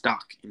fangs were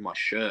stuck in my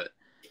shirt,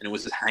 and it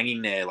was just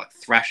hanging there like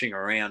thrashing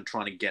around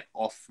trying to get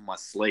off my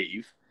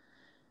sleeve.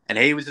 And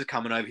he was just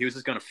coming over, he was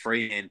just going to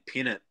freehand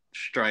pin it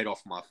straight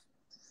off my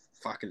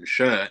fucking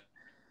shirt.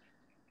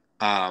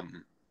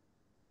 And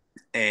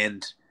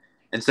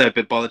so,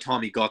 but by the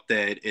time he got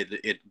there,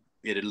 it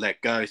had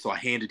let go. So I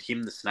handed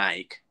him the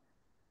snake.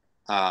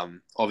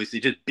 Obviously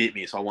it just bit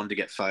me, so I wanted to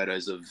get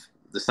photos of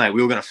the snake.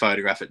 We were going to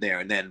photograph it there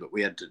and then, but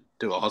we had to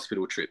do a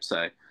hospital trip.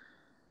 So,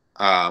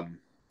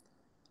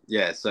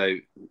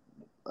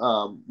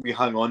 we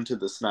hung on to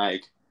the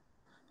snake.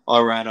 I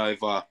ran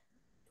over,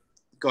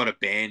 got a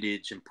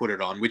bandage and put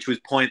it on, which was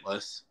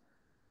pointless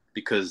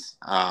because,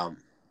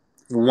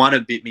 one,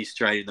 it bit me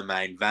straight in the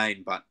main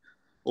vein, but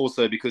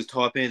also because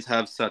taipans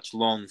have such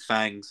long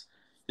fangs.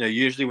 You know,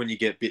 usually when you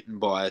get bitten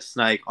by a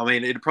snake, I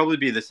mean, it'd probably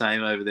be the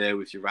same over there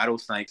with your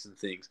rattlesnakes and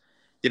things.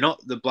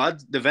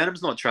 The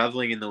venom's not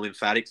traveling in the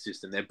lymphatic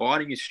system. They're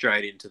biting you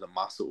straight into the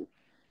muscle,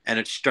 and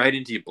it's straight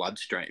into your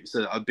bloodstream.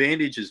 So a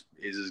bandage is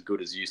as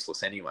good as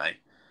useless anyway.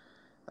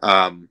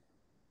 I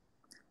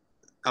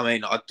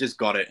mean, I just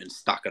got it and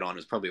stuck it on. It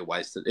was probably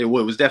it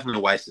was definitely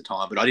a waste of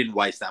time, but I didn't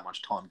waste that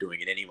much time doing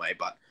it anyway.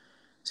 But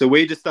so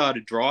we just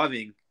started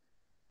driving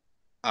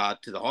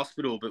to the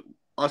hospital, but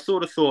I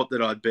sort of thought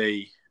that I'd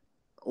be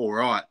all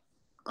right.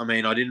 I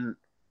mean, I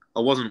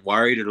wasn't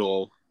worried at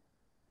all.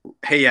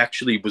 He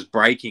actually was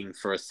braking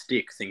for a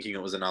stick, thinking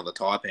it was another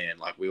taipan,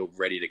 like we were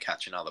ready to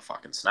catch another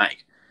fucking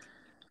snake.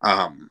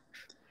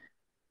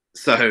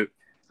 So,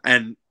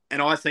 and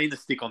I seen the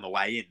stick on the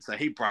way in, so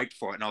he braked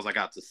for it, and I was like,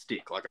 oh, it's a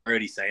stick. Like, I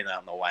already seen that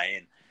on the way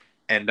in.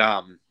 And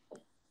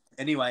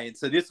anyway, and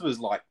so this was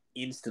like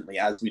instantly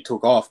as we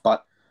took off,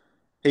 but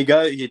he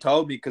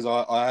told me, because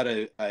I had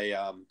a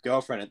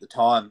girlfriend at the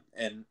time,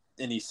 and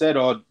he said,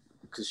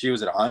 because she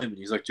was at home, and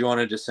he's like, do you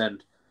want to just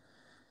send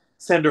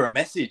her a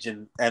message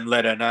and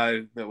let her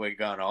know that we're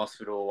going to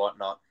hospital or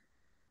whatnot?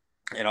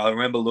 And I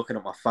remember looking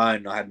at my phone,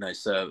 and I had no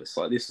service.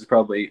 Like, this is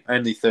probably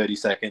only 30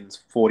 seconds,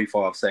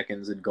 45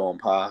 seconds had gone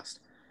past.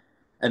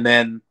 And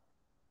then,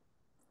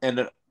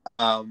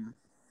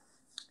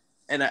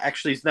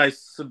 actually, no,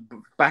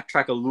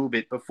 backtrack a little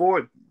bit. Before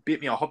it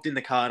bit me, I hopped in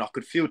the car and I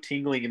could feel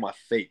tingling in my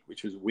feet,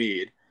 which was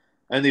weird.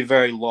 Only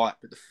very light.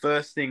 But the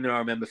first thing that I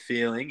remember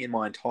feeling in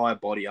my entire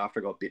body after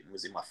I got bitten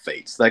was in my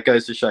feet. So that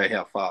goes to show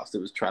how fast it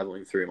was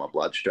traveling through my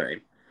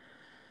bloodstream.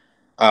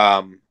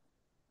 And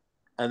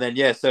then,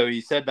 yeah, so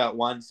he said that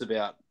once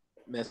about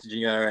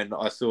messaging her, and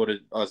I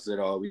said,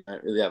 oh, we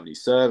don't really have any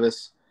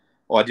service.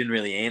 Or I didn't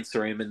really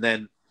answer him. And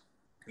then,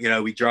 you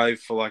know, we drove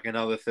for like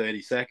another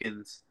 30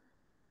 seconds.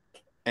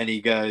 And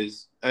he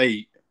goes,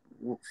 hey,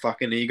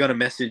 fucking, are you going to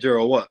message her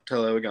or what?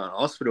 Tell her we're going to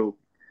hospital.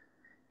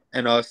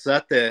 And I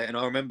sat there, and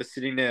I remember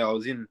sitting there. I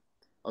was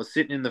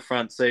sitting in the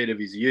front seat of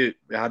his ute.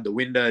 I had the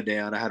window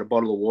down. I had a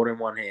bottle of water in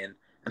one hand.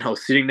 And I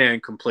was sitting there in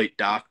complete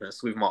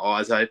darkness with my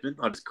eyes open.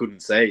 I just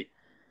couldn't see.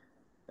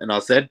 And I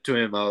said to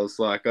him, I was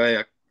like, hey,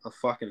 I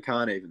fucking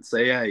can't even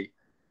see, hey.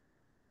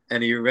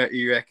 And he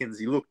reckons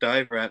he looked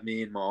over at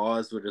me, and my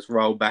eyes were just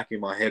rolled back in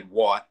my head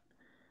white.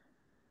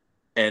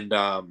 And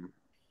at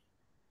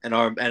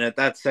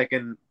that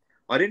second,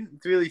 I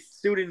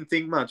still didn't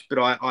think much, but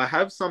I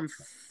have some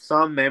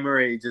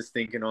memory just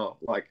thinking, oh,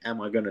 like,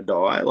 am I going to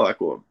die? Like,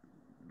 or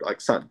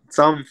like some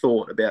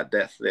thought about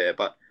death there,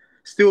 but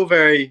still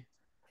very,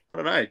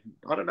 I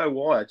don't know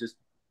why. It just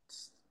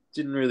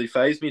didn't really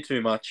faze me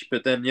too much.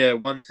 But then, yeah,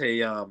 once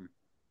he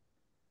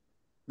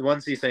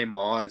seen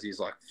my eyes, he's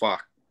like,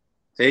 fuck.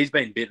 So he's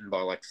been bitten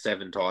by like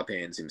 7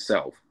 taipans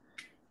himself.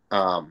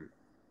 Yeah,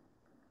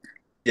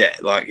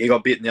 like he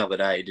got bitten the other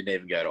day. He didn't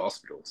even go to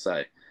hospital.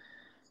 So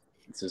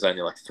this was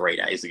only like 3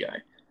 days ago.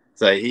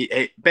 So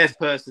he best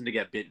person to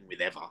get bitten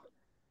with ever.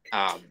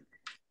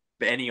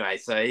 But anyway,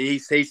 so he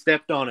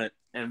stepped on it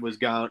and was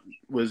going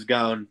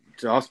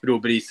to hospital.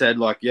 But he said,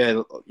 like,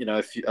 yeah, you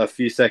know, a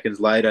few seconds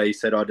later, he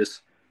said I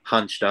just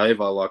hunched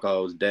over like I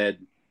was dead,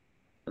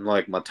 and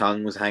like my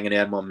tongue was hanging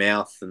out of my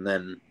mouth, and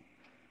then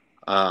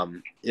I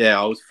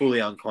was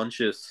fully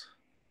unconscious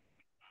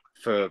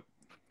for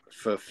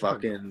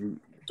fucking,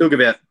 took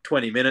about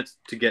 20 minutes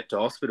to get to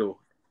hospital.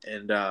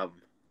 And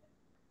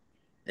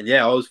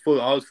yeah, I was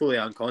fully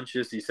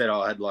unconscious. He said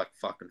I had like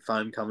fucking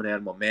foam coming out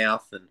of my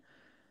mouth, and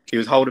he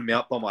was holding me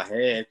up by my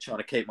hair, trying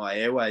to keep my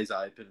airways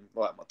open.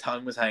 Like my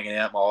tongue was hanging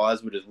out, my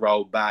eyes were just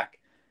rolled back.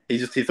 He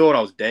thought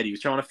I was dead. He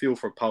was trying to feel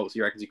for a pulse. He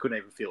reckons he couldn't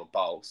even feel a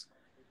pulse.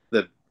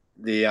 The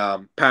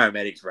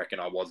paramedics reckon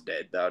I was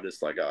dead. They were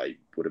just like, oh, he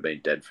would have been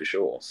dead for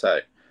sure.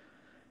 So,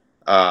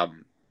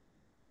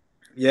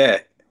 yeah,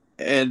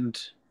 and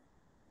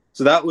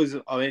so that was.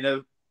 I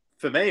mean,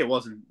 for me, it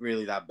wasn't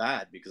really that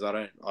bad because I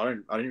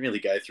didn't really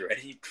go through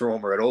any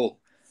trauma at all.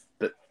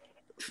 But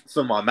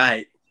for my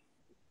mate,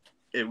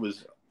 it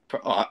was.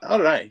 I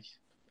don't know.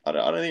 I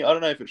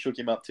don't know if it shook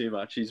him up too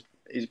much. He's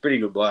a pretty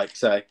good bloke.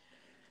 So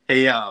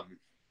he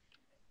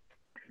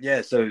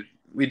So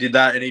we did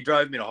that, and he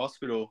drove me to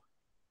hospital.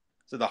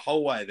 So the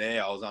whole way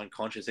there, I was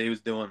unconscious. He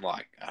was doing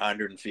like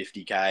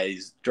 150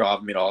 k's,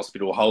 driving me to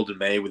hospital, holding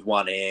me with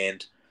one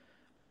hand,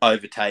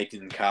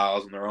 overtaking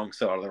cars on the wrong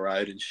side of the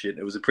road and shit.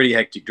 It was a pretty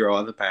hectic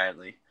drive,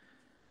 apparently.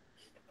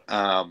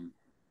 And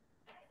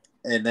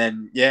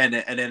then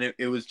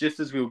it was just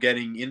as we were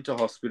getting into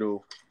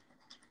hospital,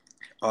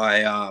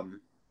 I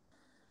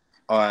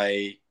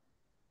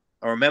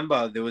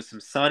remember there was some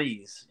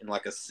sunnies in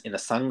like in a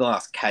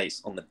sunglass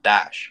case on the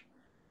dash,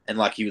 and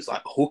like he was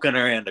like hooking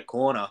around a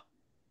corner,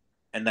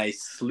 and they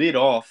slid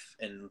off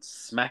and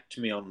smacked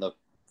me on the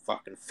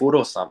fucking foot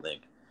or something,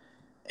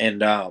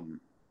 and at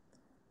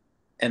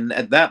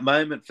that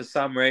moment, for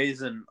some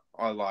reason,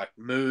 I like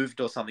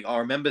moved or something. I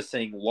remember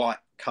seeing light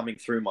coming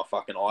through my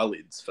fucking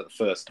eyelids for the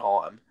first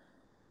time,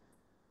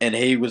 and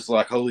he was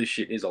like, "Holy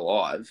shit, he's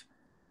alive!"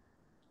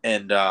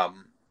 And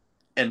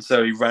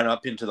so he ran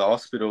up into the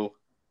hospital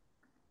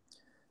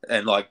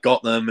and like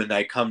got them, and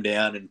they come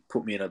down and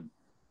put me in a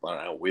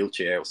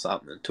wheelchair or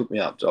something and took me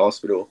up to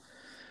hospital.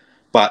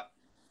 But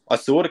I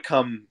started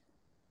coming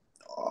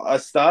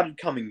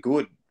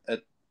good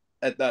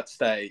at that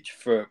stage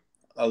for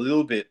a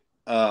little bit.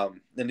 And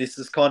this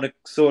is kind of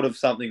sort of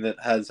something that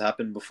has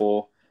happened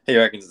before. He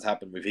reckons it's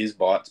happened with his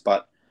bites,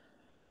 but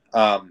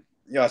I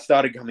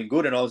started coming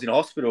good, and I was in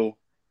hospital,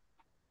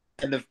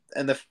 and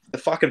the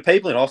fucking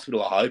people in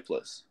hospital are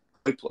hopeless.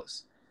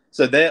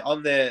 So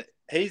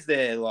he's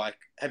there like,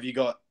 I'm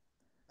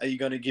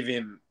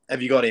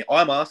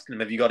asking them,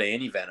 have you got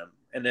anti-venom?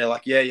 And they're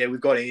like, yeah, we've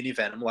got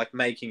anti-venom, like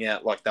making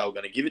out like they were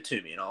going to give it to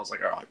me. And I was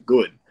like, all right,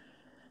 good.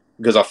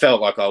 Because I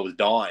felt like I was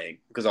dying,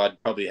 because I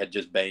probably had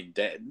just been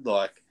dead.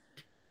 Like,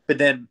 but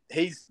then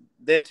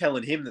they're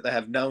telling him that they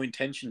have no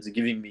intentions of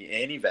giving me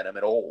anti-venom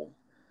at all,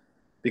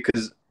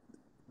 because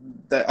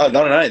I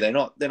don't know,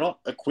 they're not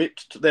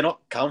equipped, they're not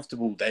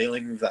comfortable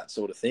dealing with that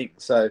sort of thing.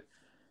 So,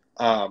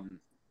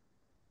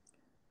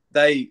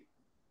 the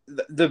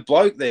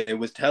bloke there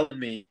was telling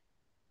me,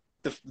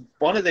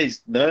 one of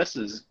these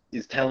nurses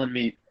is telling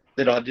me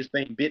that I'd just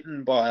been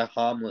bitten by a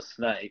harmless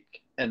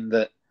snake, and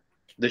that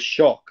the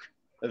shock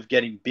of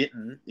getting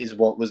bitten is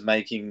what was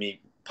making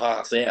me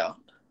pass out.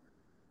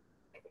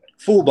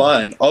 Full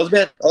blown. I was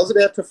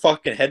about to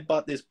fucking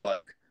headbutt this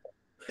bloke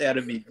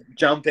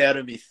jump out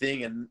of me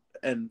thing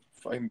and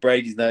fucking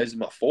break his nose in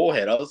my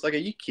forehead. I was like, are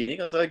you kidding?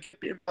 I was like,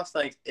 get bitten by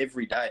snakes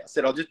every day. I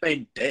said, I've just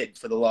been dead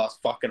for the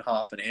last fucking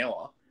half an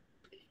hour.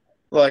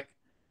 Like,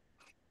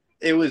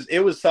 it was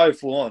so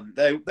full on.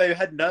 They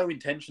had no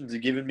intentions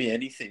of giving me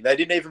anything. They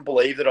didn't even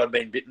believe that I'd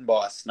been bitten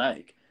by a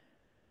snake.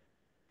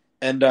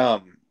 And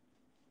so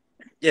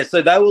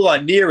they were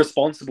like near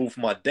responsible for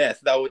my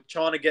death. They were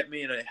trying to get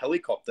me in a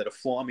helicopter to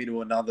fly me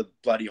to another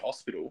bloody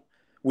hospital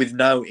with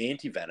no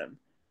anti-venom.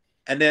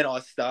 And then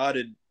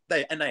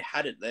they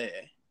had it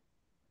there.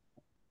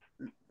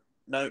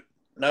 No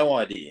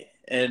idea.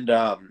 And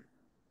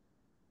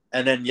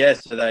then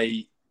so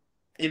they,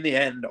 in the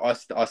end, I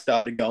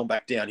started going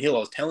back downhill. I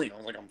was telling you, I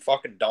was like, I'm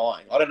fucking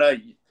dying. I don't know.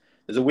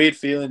 There's a weird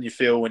feeling you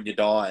feel when you're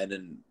dying,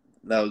 and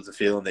that was the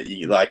feeling that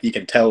you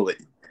can tell that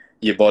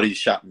your body's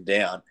shutting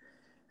down.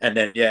 And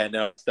then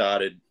I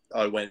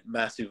went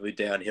massively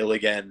downhill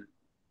again.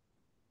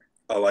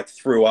 I like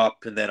threw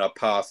up, and then I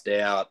passed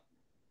out,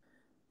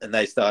 and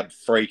they started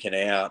freaking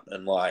out,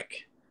 and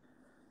like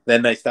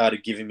then they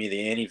started giving me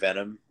the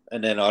anti-venom,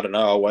 and then I don't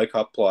know, I woke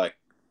up like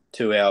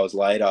 2 hours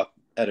later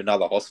at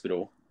another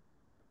hospital.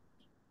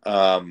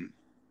 And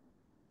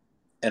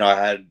I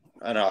had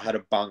a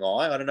bung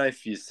eye. I don't know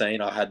if you've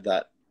seen. I had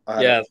that.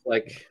 It's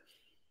like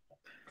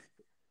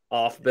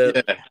off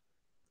bit.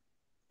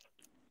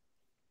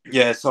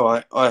 Yeah.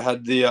 So I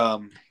had the I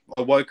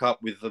woke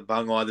up with the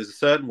bung eye. There's a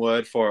certain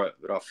word for it,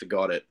 but I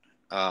forgot it.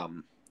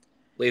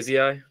 Lazy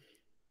eye.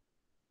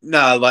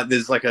 No, like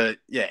there's like it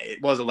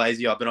was a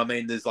lazy eye, but I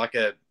mean there's like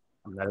a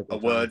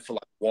word for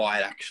like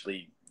why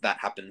actually that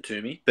happened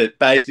to me. But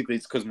basically,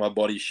 it's because my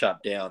body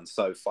shut down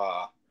so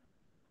far.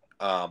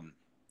 I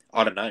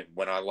don't know,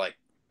 when I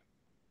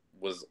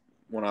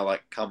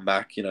come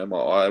back, my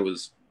eye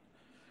was,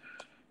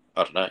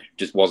 I don't know,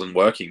 just wasn't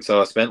working.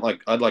 So I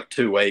had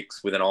 2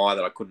 weeks with an eye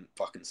that I couldn't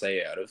fucking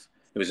see out of.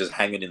 It was just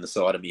hanging in the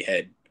side of my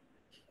head,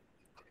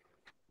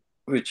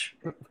 which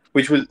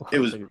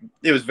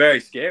was very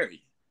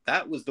scary.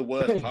 That was the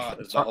worst part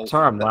of the whole.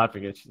 Sorry, I'm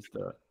laughing. It's just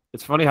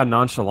it's funny how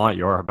nonchalant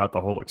you are about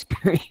the whole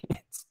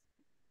experience.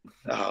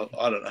 Oh,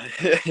 I don't know.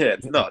 Yeah,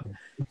 it's not.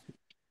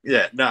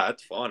 Yeah, no,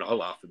 it's fine. I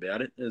laugh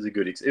about it. It was a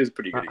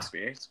pretty good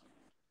experience.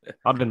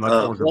 I've been much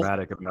more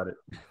dramatic about it.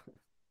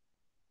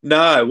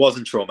 No, it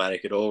wasn't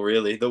traumatic at all,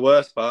 really. The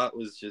worst part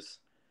was just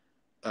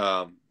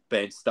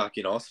being stuck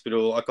in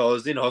hospital. Like, I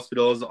was in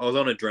hospital. I was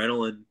on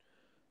adrenaline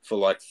for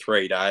like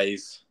 3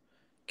 days,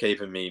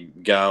 keeping me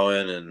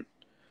going and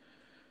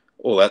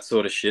all that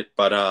sort of shit.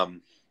 But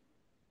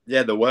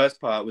the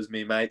worst part was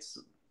me mates.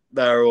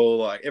 They were all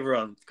like,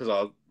 everyone,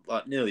 because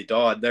like nearly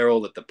died. They're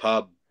all at the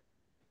pub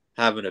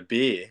having a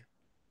beer.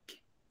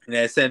 And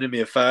they're sending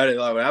me a photo,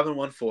 like, we're having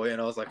one for you.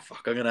 And I was like,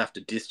 fuck, I'm going to have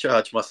to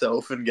discharge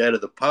myself and go to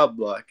the pub.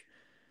 Like,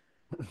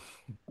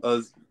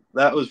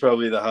 that was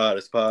probably the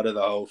hardest part of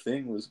the whole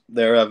thing, was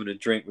they're having a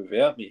drink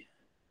without me.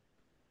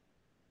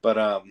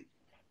 But,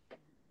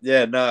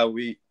 yeah,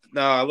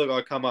 look,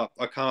 I come up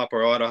all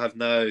right. I have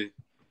no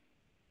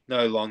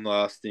long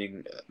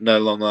lasting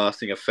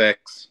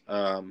effects.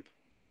 And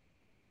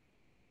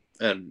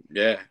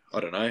yeah, I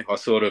don't know. I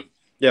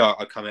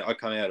come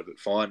out of it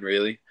fine,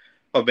 really.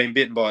 I've been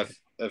bitten by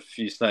a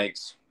few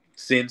snakes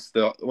since.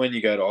 When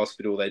you go to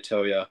hospital, they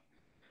tell you,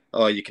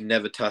 oh, you can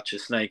never touch a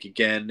snake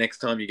again. Next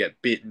time you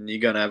get bitten, you're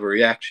going to have a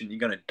reaction. You're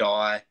going to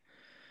die.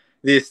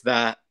 This,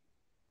 that.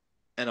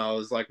 And I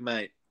was like,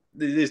 mate,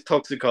 this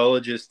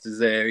toxicologist is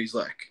there. He's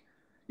like,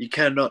 you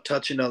cannot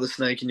touch another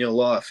snake in your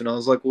life. And I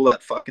was like, well,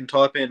 that fucking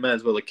taipan may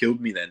as well have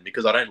killed me then,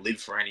 because I don't live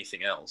for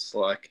anything else.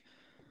 Like,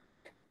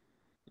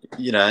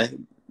 you know,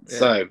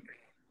 So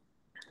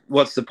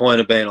what's the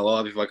point of being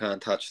alive if I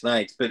can't touch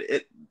snakes? But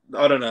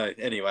I don't know.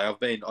 Anyway,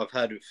 I've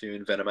had a few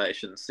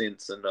envenomations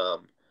since, and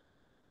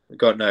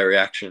got no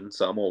reaction,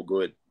 so I'm all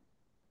good.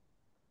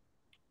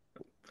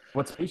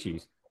 What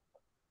species?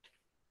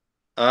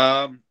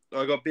 I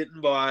got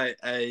bitten by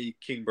a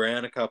king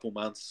brown a couple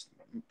months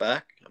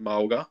back, a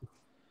mulga.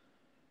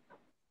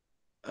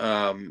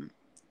 And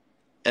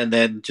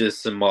then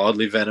just some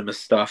mildly venomous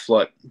stuff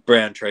like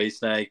brown tree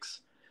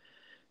snakes,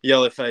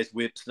 yellow-faced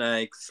whip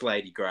snakes,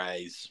 slaty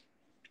greys,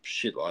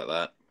 shit like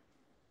that.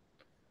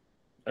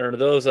 Are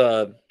those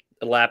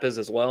lapis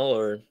as well,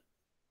 or?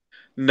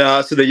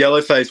 No, so the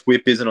yellow-faced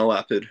whip isn't a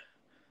lapid.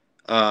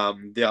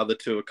 The other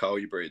two are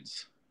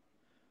colubrids.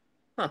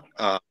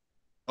 Huh.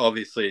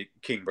 Obviously,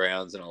 king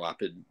browns and a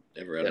lapid.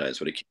 Everyone knows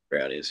what a king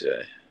brown is.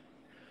 Yeah.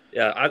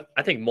 Yeah,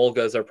 I think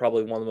mulgas are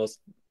probably one of the most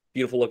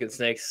beautiful looking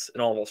snakes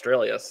in all of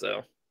Australia.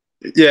 So.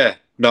 Yeah,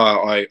 no,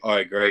 I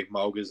agree.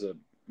 Mulgas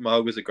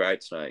are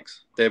great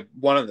snakes. They're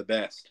one of the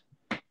best.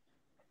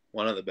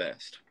 One of the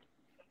best.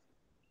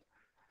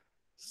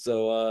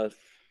 So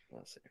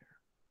let's see.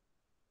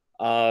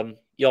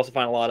 You also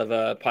find a lot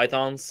of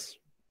pythons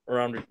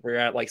around where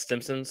you're at, like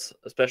Stimsons,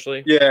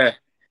 especially.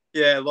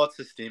 Yeah, lots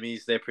of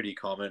stimmies. They're pretty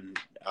common.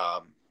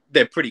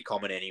 They're pretty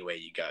common anywhere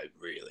you go,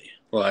 really.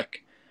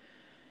 Like,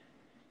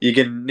 you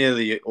can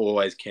nearly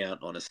always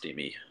count on a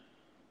stimmy.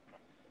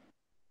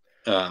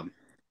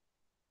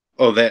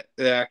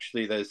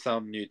 There's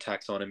some new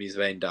taxonomies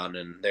being done,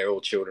 and they're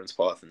all children's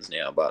pythons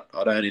now, but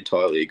I don't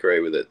entirely agree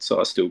with it, so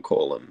I still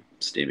call them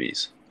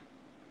stimmies.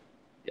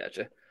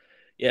 Gotcha.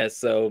 Yeah,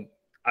 so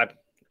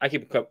I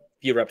keep a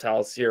few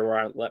reptiles here where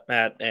I'm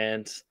at,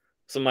 and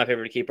some of my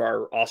favorite to keep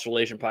are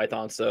Australasian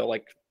pythons. So,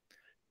 like,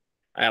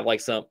 I have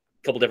like a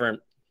couple different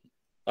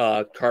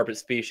carpet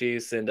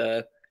species,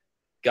 and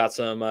got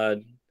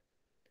some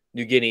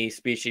New Guinea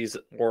species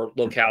or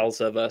locales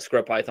of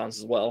scrub pythons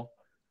as well.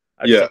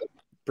 I just like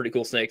pretty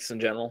cool snakes in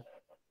general.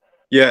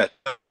 Yeah,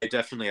 they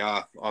definitely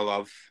are. I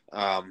love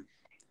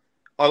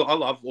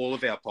all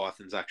of our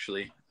pythons,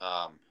 actually.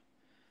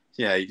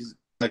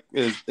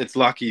 It's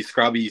lucky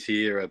scrubbies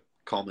here are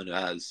common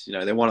as,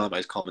 they're one of the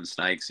most common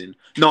snakes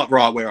not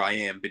right where I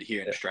am, but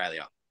here in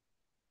Australia.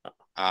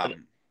 I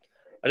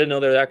didn't know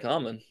they're that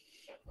common.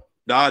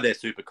 No, they're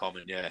super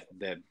common. Yeah,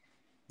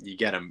 you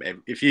get them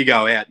if you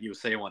go out, you'll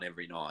see one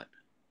every night.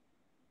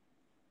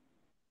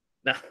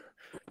 Now,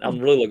 I'm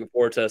really looking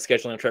forward to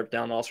scheduling a trip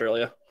down to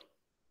Australia.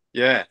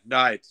 Yeah,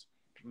 no,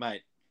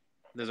 mate.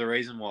 There's a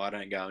reason why I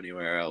don't go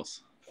anywhere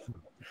else.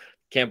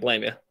 Can't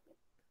blame you.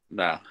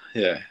 No,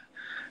 yeah,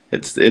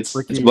 it's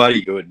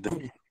bloody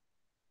good.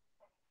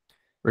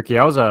 Ricky,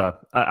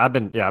 I've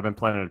been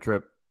planning a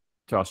trip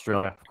to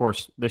Australia. Of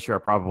course, this year I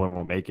probably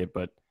won't make it,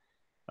 but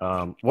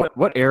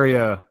what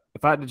area?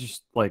 If I had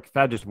just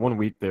 1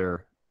 week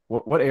there,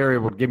 what area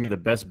would give me the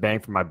best bang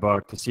for my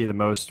buck to see the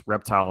most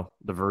reptile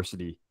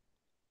diversity?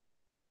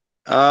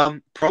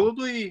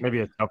 Probably maybe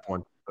a tough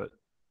one, but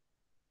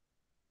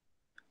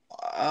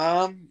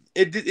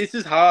it's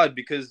just hard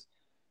because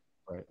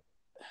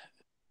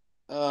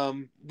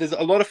there's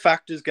a lot of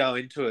factors go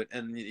into it,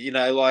 and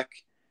like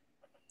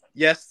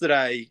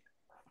yesterday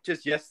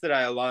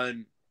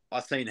alone, I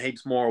seen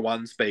heaps more of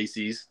one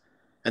species,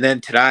 and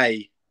then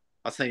today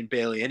I seen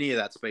barely any of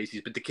that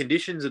species, but the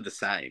conditions are the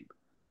same.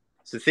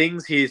 So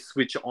things here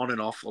switch on and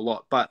off a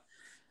lot. But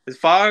as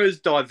far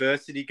as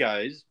diversity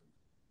goes,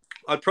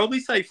 I'd probably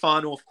say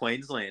far north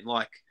Queensland.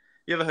 Like,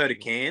 you ever heard of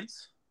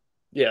Cairns?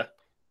 Yeah.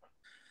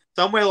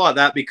 Somewhere like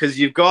that, because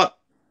you've got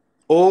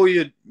all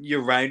your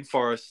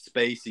rainforest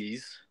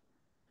species.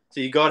 So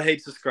you got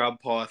heaps of scrub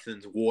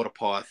pythons, water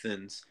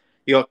pythons,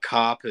 you got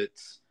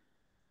carpets,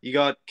 you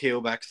got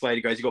keelbacks,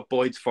 slaty greys, you got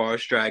Boyd's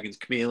forest dragons,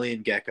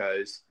 chameleon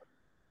geckos,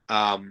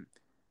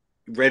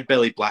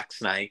 red-bellied black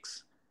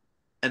snakes.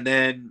 And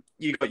then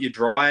you got your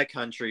drier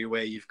country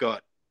where you've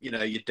got,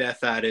 your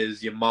death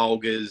adders, your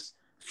mulgas,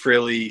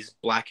 frillies,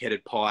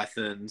 black-headed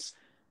pythons,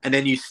 and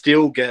then you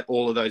still get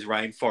all of those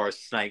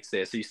rainforest snakes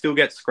there. So you still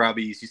get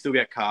scrubbies, you still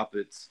get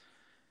carpets,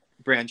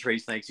 brown tree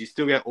snakes, you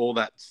still get all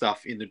that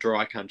stuff in the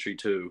dry country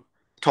too.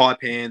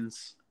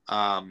 Taipans,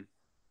 and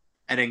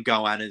then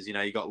goannas, you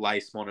know, you got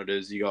lace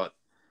monitors, you got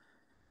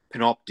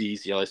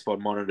panoptes, yellow spot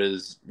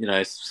monitors, you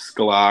know,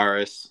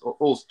 scalaris,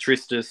 all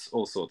tristis,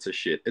 all sorts of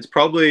shit. It's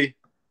probably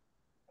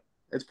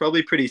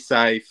pretty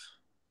safe.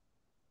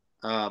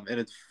 And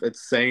it's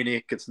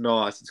scenic, it's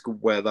nice, it's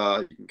good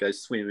weather, you can go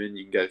swimming,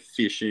 you can go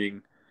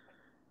fishing.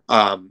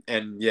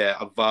 And yeah,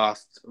 a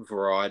vast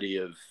variety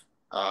of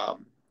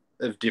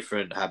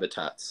different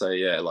habitats. So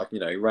yeah, like, you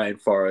know,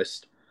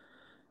 rainforest,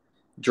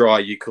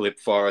 dry eucalypt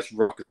forest,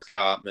 rock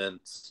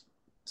escarpments,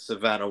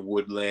 savanna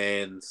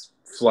woodlands,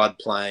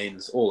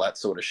 floodplains, all that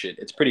sort of shit.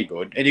 It's pretty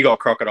good. And you got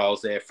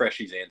crocodiles there,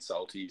 freshies and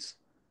salties.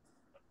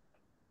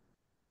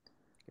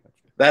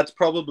 That's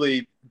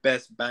probably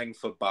best bang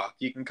for buck.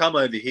 You can come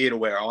over here to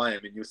where I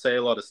am and you'll see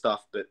a lot of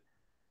stuff, but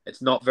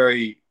it's not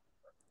very,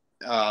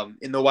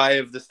 in the way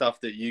of the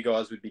stuff that you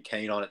guys would be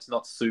keen on, it's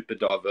not super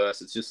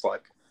diverse. It's just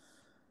like,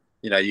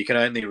 you know, you can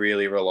only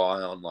really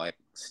rely on like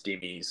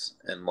stimmies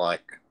and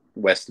like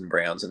western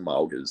browns and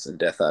mulgars and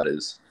death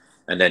adders,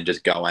 and then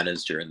just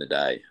goannas during the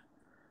day.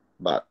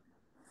 But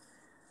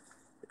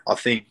I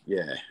think,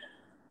 yeah.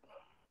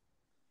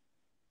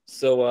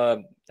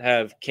 So,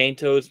 have cane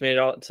toads made it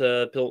out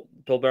to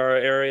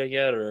Pilbara area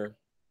yet, or?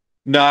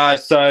 No,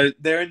 so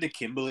they're in the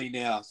Kimberley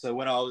now. So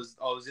when I was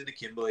in the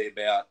Kimberley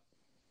about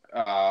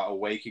a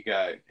week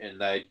ago,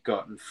 and they'd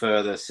gotten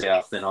further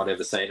south than I'd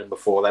ever seen them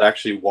before. They'd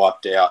actually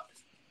wiped out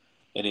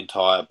an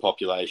entire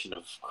population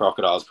of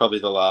crocodiles. Probably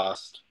the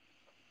largest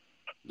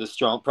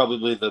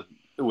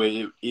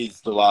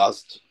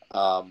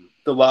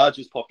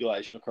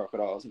population of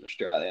crocodiles in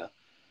Australia,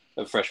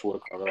 of freshwater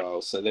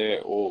crocodiles. So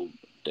they're all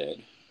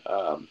dead.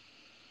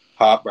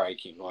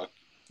 Heartbreaking. Like,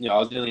 you know, I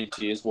was nearly in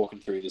tears walking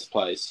through this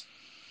place.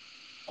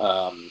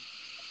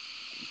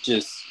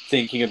 Just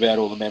thinking about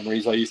all the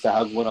memories I used to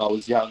have when I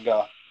was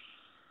younger,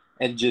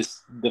 and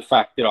just the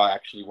fact that I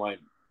actually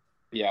won't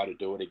be able to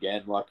do it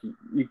again. Like,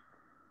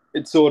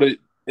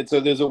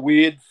 there's a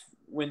weird,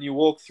 when you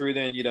walk through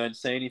there and you don't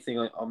see anything.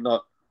 Like,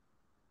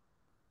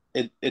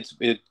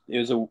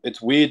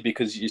 it's weird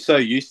because you're so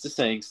used to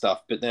seeing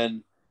stuff, but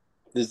then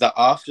there's the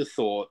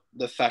afterthought,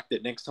 the fact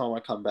that next time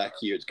I come back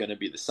here, it's going to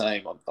be the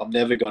same. I'm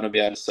never going to be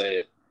able to see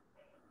it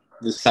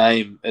the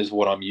same as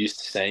what I'm used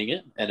to seeing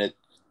it, and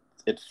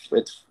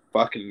it's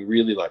fucking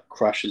really like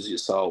crushes your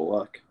soul.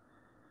 Like,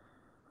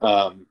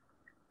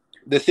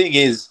 the thing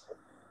is,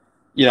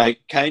 you know,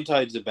 cane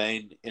toads have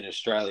been in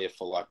Australia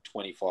for like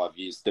 25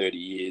 years, 30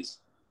 years.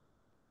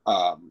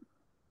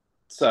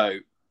 So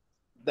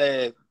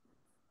they're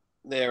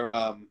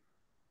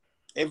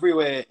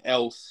everywhere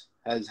else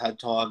has had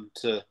time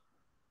to,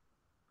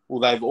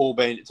 well,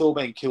 it's all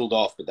been killed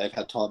off, but they've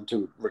had time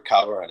to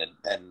recover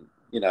and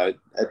you know,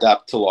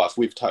 adapt to life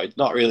with toads.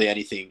 Not really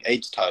anything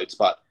eats toads,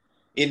 but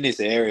in this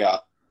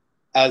area,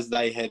 as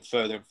they head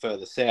further and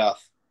further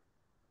south,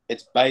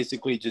 it's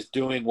basically just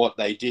doing what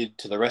they did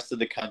to the rest of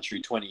the country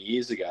 20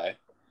 years ago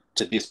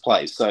to this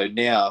place. So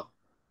now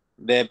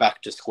they're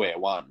back to square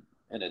one.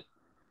 And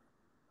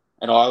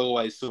I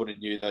always sort of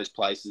knew those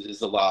places as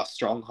the last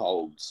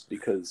strongholds,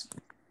 because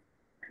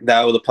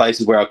they were the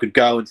places where I could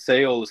go and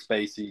see all the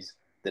species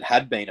that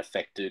had been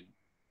affected.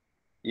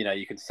 You know,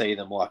 you could see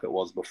them like it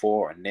was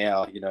before. And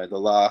now, you know, the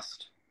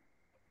last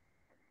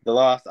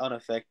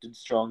unaffected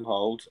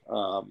stronghold,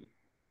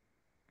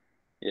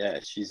 yeah,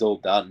 she's all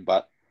done.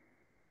 But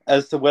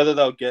as to whether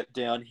they'll get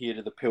down here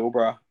to the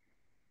Pilbara,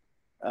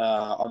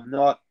 I'm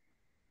not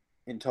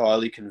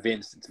entirely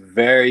convinced. It's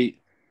very,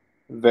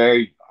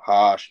 very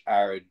harsh,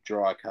 arid,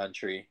 dry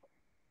country.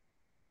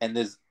 And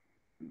there's,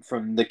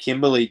 from the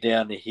Kimberley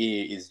down to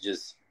here is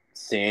just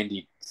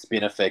sandy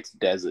Spinifex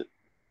desert.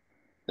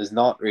 There's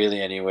not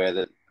really anywhere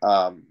that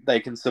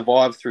they can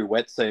survive through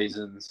wet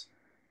seasons,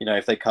 you know,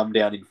 if they come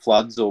down in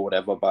floods or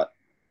whatever, but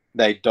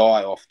they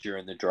die off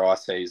during the dry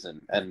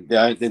season. And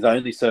there's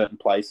only certain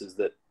places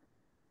that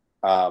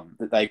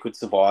they could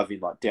survive in,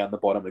 like down the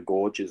bottom of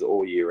gorges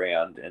all year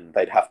round, and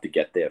they'd have to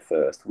get there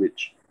first,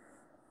 which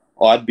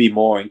I'd be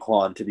more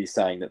inclined to be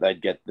saying that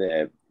they'd get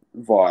there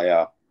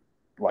via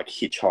like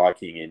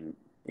hitchhiking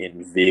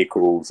in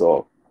vehicles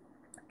or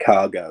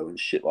cargo and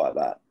shit like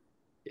that.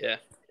 Yeah.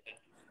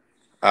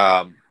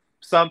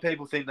 Some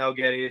people think they'll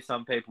get here,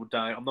 some people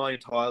don't. I'm not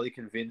entirely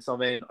convinced. I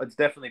mean, it's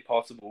definitely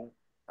possible.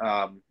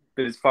 But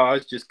as far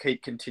as just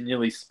keep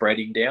continually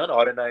spreading down,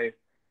 I don't know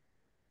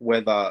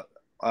whether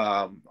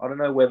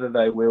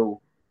they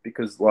will,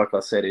 because like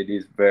I said, it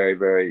is very,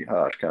 very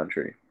harsh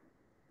country.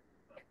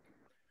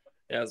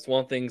 Yeah, it's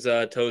one of the things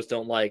toads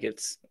don't like.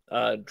 It's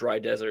dry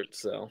desert.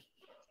 So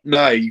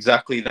no,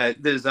 exactly.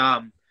 There's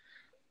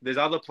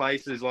other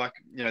places like,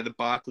 you know, the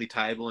Barkly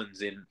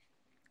Tablelands in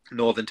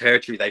Northern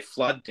Territory. They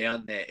flood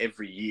down there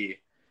every year,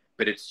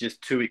 but it's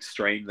just too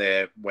extreme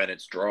there when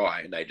it's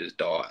dry and they just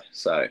die.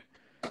 So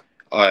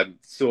I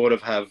sort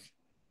of have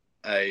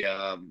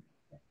a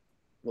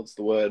what's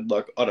the word?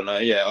 Like, I don't know.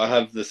 Yeah, I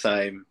have the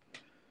same.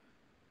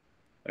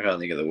 I can't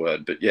think of the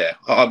word, but yeah.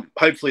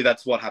 Hopefully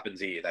that's what happens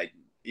here.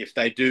 if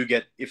they do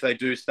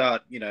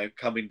start,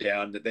 coming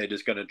down, that they're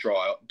just going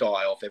to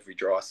die off every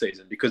dry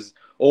season, because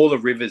all the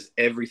rivers,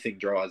 everything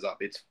dries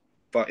up. It's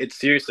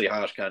seriously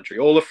harsh country.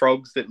 All the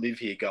frogs that live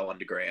here go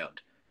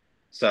underground,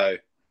 so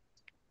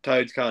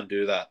toads can't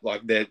do that.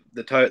 Like the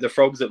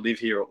frogs that live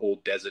here are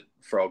all desert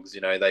frogs.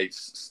 They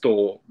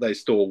store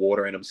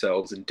water in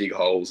themselves and dig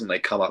holes, and they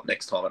come up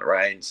next time it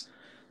rains.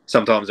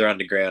 Sometimes they're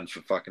underground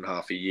for fucking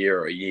half a year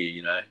or a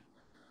year.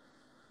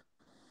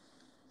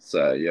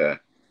 So yeah.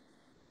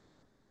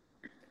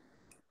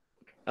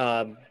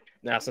 Now,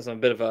 since I'm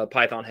a bit of a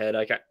Python head,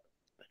 I kind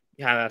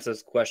of ask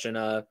this question.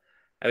 Have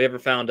you ever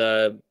found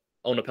a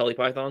Onapelli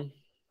python?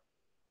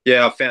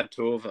 Yeah, I found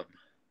 2 of them.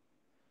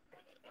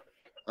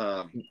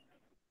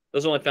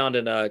 Those are only found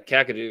in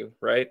Kakadu,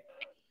 right?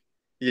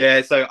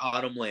 Yeah, so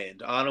Arnhem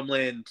Land.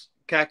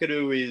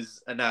 Kakadu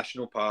is a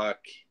national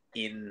park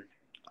in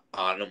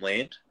Arnhem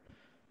Land.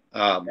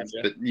 Gotcha.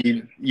 But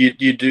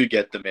you do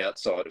get them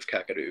outside of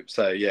Kakadu.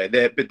 So yeah,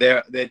 their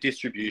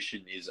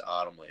distribution is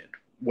Arnhem Land,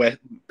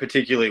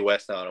 particularly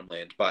West Arnhem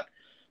Land. But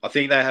I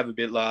think they have a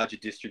bit larger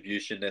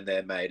distribution than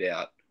they're made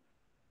out.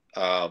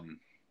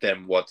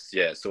 Than what's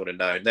sort of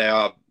known. They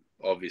are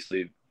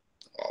obviously,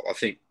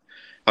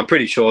 I'm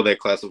pretty sure they're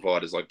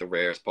classified as like the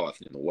rarest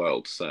python in the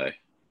world. So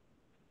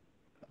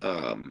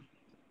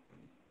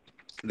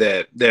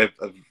they're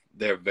a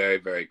very,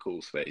 very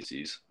cool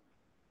species.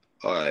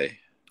 I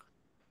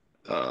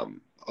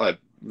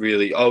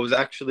was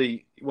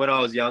actually, when I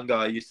was younger,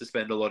 I used to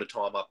spend a lot of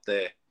time up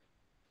there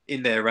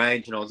in their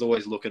range, and I was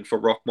always looking for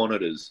rock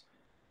monitors,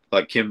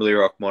 like Kimberley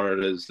rock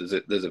monitors.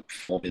 There's a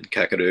form in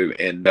Kakadu,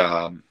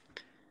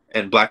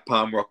 and black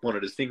palm rock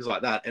monitors, things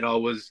like that. And I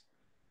was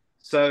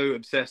so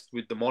obsessed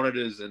with the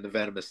monitors and the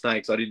venomous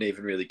snakes, I didn't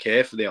even really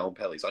care for the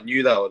Onapellis. I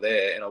knew they were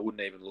there, and I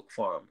wouldn't even look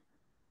for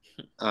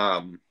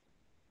them.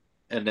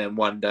 And then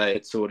one day,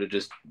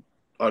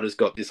 I just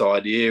got this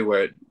idea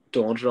where it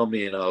dawned on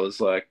me, and I was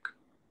like,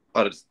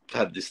 I just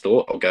had this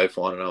thought, I'll go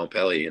find an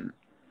Onapelli, and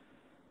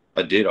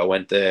I did. I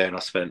went there, and I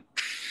spent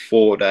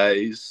 4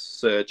 days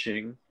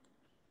searching,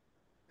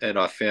 and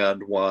I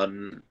found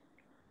one,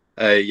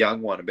 a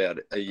young one, about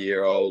a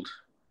year old,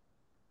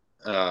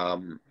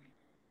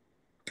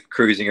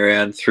 cruising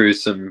around through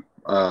some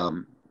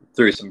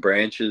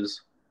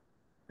branches,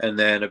 and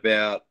then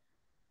about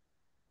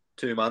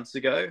 2 months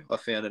ago, I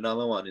found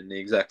another one in the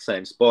exact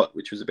same spot,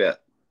 which was about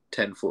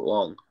 10 foot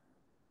long.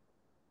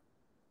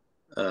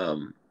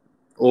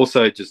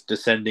 Also, just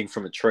descending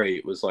from a tree,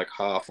 it was like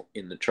half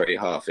in the tree,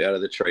 half out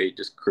of the tree,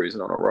 just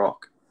cruising on a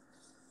rock.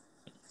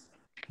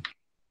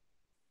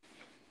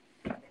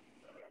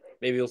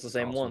 Maybe it was the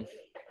same one.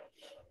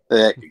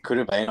 Yeah, it could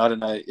have been. I don't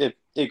know.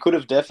 It could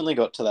have definitely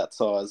got to that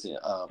size.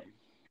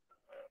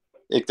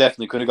 It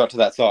definitely could have got to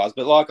that size.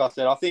 But like I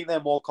said, I think they're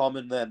more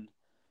common than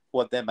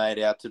what they're made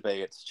out to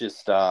be. It's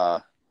just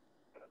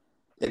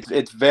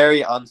it's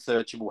very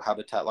unsearchable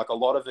habitat. Like a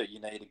lot of it,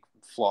 you need to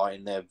fly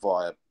in there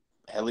via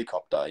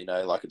helicopter.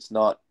 Like it's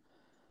the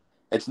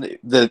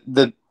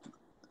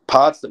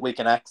parts that we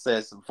can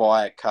access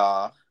via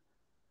car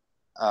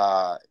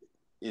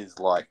is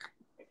like,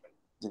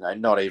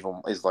 not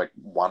even, is like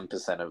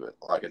 1% of it.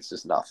 Like it's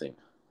just nothing.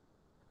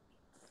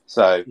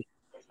 So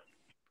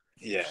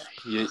yeah,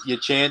 your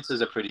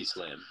chances are pretty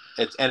slim.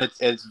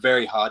 It's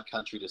very hard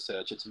country to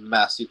search. It's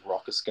massive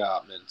rock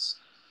escarpments.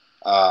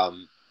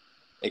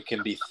 It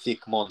can be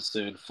thick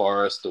monsoon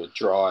forest or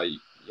dry,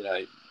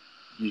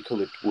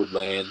 eucalypt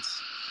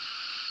woodlands.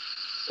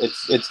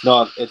 It's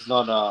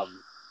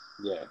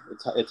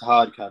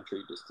hard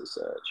country just to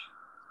search.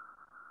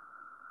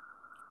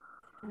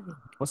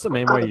 What's the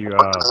main way you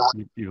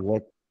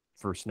look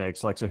for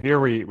snakes? Like, so here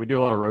we do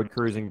a lot of road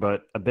cruising,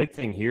 but a big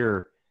thing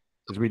here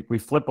is we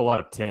flip a lot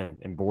of tent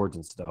and boards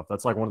and stuff.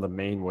 That's like one of the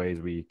main ways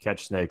we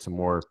catch snakes in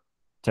more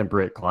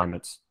temperate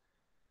climates.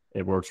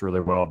 It works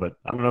really well, but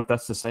I don't know if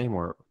that's the same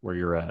where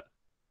you're at.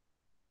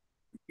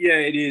 Yeah,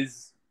 it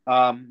is.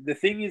 The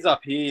thing is,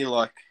 up here,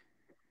 like,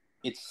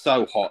 it's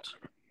so hot.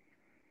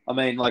 I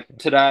mean, like,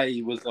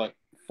 today was like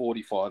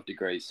 45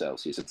 degrees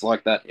Celsius. It's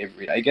like that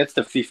every day. It gets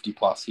to 50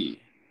 plus here.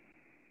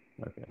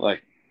 Okay.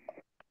 Like,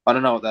 I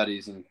don't know what that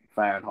is in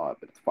Fahrenheit,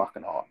 but it's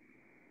fucking hot.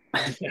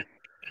 It's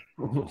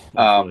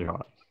really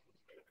hot.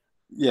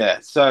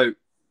 Yeah, so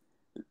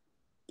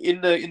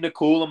in the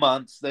cooler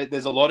months,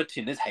 there's a lot of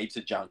tin. There's heaps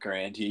of junk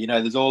around here.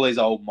 There's all these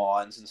old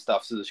mines and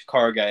stuff, so there's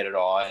corrugated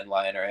iron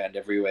laying around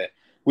everywhere,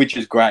 which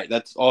is great.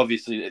 That's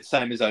obviously the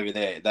same as over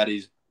there. That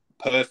is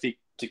perfect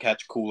to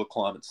catch cooler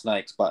climate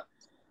snakes, but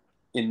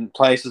in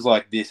places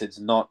like this, it's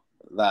not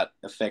that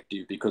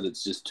effective because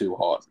it's just too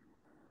hot.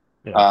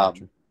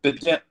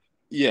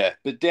 Yeah,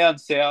 but down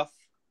south,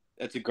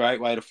 it's a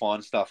great way to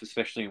find stuff,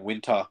 especially in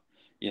winter.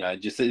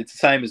 Just it's the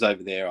same as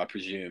over there, I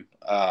presume.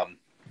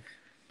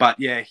 But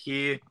yeah,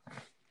 here,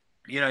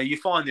 you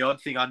find the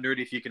odd thing under it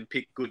if you can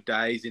pick good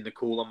days in the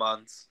cooler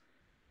months.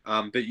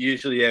 But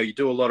usually, you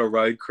do a lot of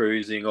road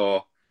cruising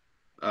or,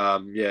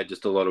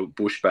 just a lot of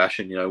bush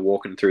bashing,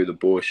 walking through the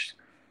bush,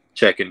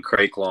 checking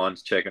creek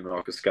lines, checking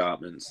rock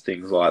escarpments,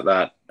 things like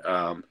that.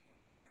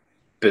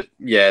 But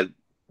yeah,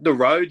 the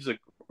roads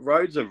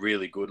are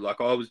really good. Like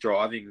I was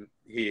driving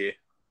here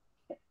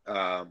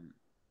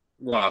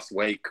last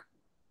week.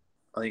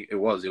 I think it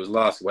was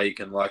last week,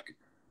 and like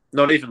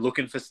not even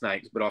looking for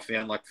snakes, but I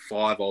found like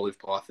 5 olive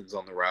pythons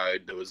on the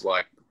road. There was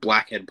like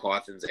blackhead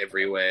pythons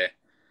everywhere.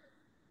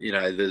 You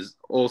know, there's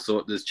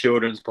there's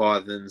children's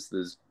pythons.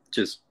 There's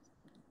just,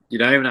 you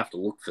don't even have to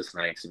look for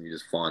snakes, and you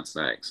just find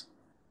snakes.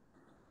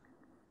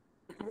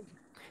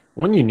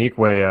 One unique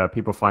way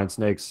people find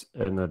snakes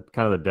in the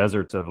kind of the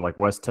deserts of like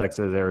West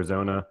Texas,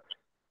 Arizona,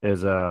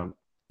 is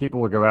people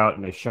will go out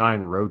and they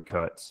shine road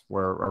cuts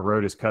where a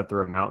road is cut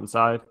through a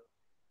mountainside,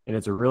 and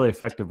it's a really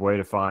effective way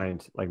to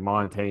find like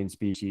montane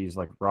species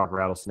like rock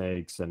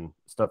rattlesnakes and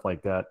stuff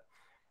like that.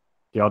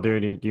 Do y'all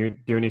do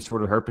any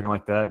sort of herping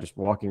like that? Just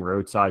walking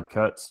roadside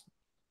cuts?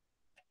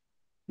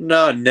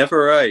 No,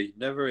 never.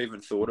 Never even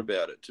thought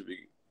about it, to be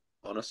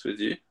honest with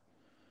you.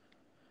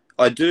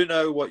 I do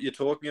know what you're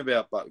talking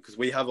about, but because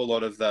we have a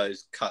lot of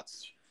those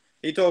cuts.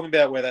 Are you talking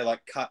about where they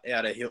like cut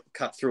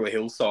through a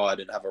hillside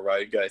and have a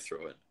road go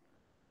through it?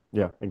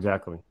 Yeah,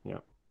 exactly. Yeah.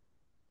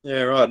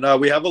 Yeah, right. No,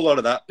 we have a lot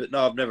of that, but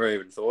no, I've never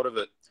even thought of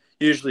it.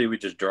 Usually we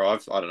just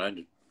drive. I don't know,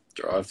 just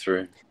drive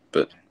through.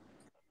 But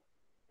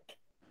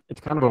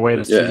it's kind of a way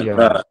to see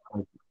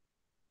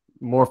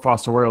more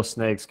fossorial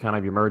snakes kind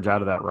of emerge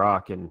out of that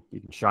rock, and you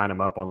can shine them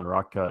up on the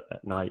rock cut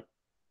at night.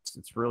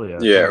 It's really a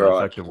really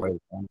effective way to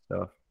find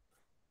stuff.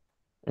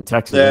 In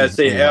Texas,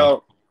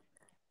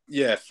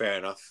 yeah, fair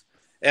enough.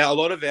 A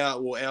lot of our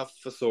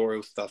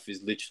fossorial stuff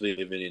is literally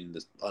living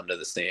under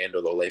the sand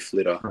or the leaf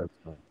litter.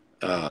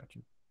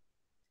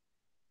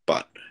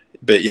 But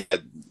yeah,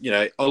 you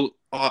know,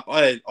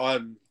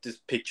 I'm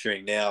just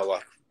picturing now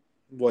like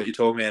what you're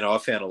talking about. I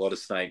found a lot of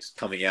snakes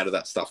coming out of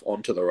that stuff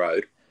onto the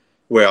road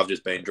where I've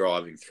just been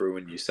driving through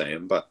and you see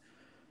them. But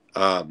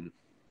I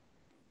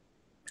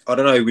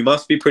don't know. We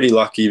must be pretty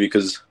lucky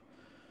because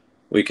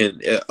we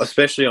can,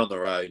 especially on the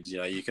roads. You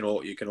know, you can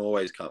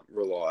always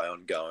rely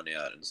on going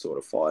out and sort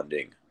of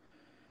finding,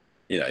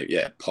 you know,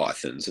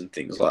 pythons and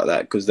things like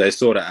that because they're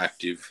sort of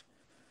active.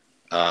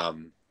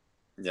 You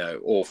know,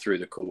 all through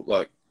the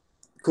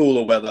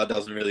cooler weather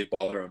doesn't really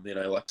bother them. You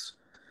know, like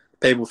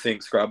people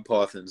think scrub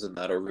pythons and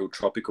that are real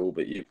tropical,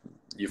 but you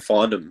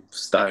find them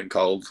stone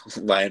cold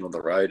laying on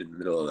the road in the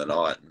middle of the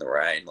night in the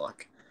rain.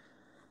 Like,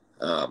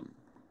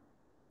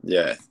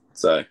 yeah.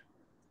 So,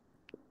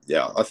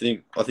 yeah, I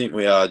think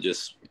we are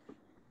just,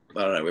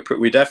 I don't know,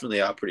 we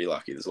definitely are pretty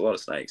lucky. There's a lot of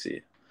snakes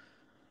here.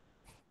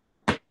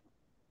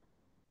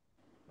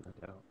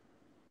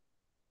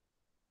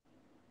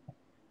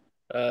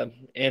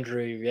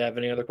 Andrew, you have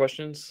any other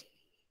questions?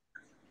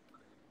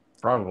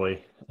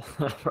 Probably.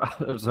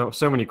 There's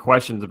so many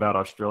questions about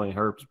Australian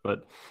herps,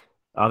 but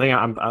I think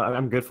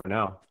I'm good for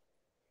now.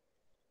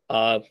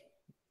 Okay,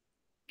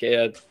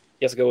 I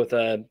guess I'll go with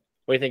what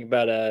do you think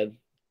about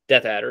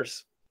death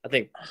adders?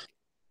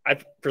 I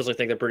personally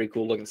think they're pretty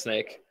cool looking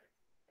snake.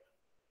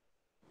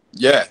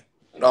 Yeah,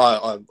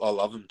 I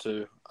love them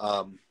too.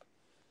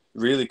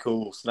 Really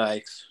cool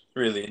snakes,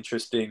 really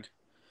interesting.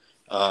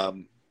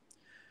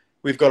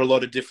 We've got a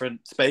lot of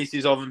different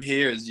species of them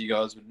here, as you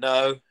guys would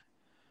know.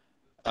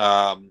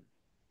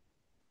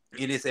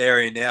 In this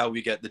area now,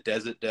 we get the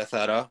desert death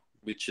adder,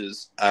 which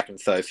is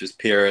Acanthopus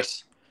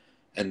pyrrhus,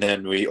 and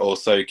then we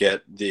also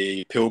get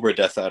the Pilbara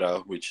death adder,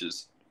 which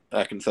is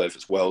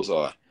Acanthopus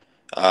wellsii.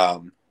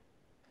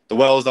 The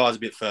wellsii is a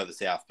bit further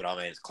south, but I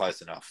mean it's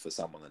close enough for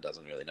someone that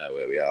doesn't really know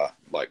where we are.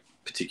 Like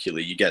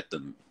particularly, you get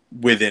them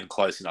within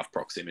close enough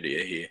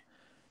proximity here.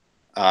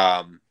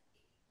 And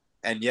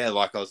yeah,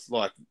 like I was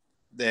like,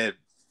 they're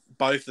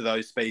both of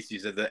those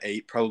species are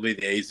probably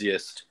the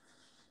easiest,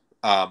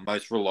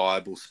 most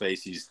reliable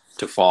species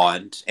to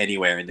find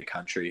anywhere in the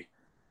country.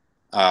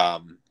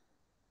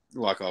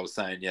 Like I was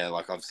saying, yeah,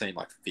 like I've seen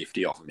like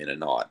 50 of them in a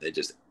night. They're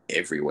just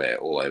everywhere,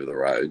 all over the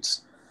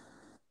roads.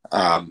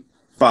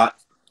 But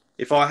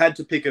if I had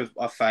to pick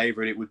a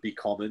favorite, it would be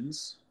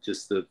commons.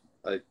 Just a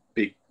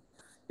big,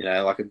 you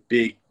know, like a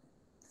big,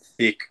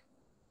 thick,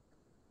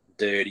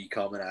 dirty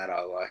common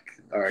adder. Like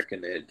I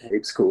reckon they're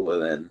heaps cooler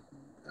than.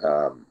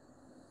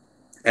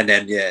 And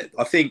then yeah,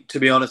 I think to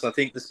be honest, I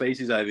think the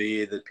species over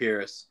here, the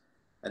Pyrrhus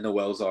and the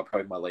Wellsii, are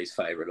probably my least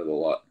favorite of the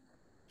lot.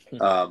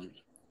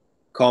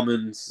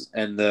 Commons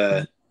and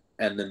the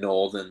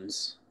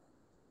northerns,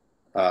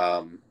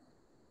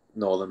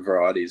 northern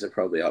varieties are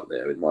probably up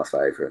there with my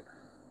favorite.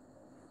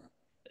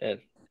 And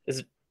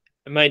it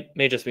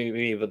may just be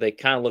me, but they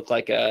kind of look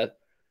like a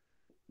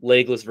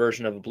legless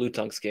version of a blue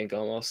tongue skink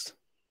almost.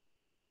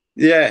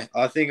 Yeah,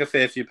 I think a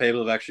fair few people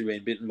have actually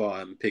been bitten by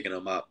them, picking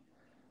them up,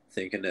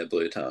 thinking they're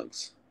blue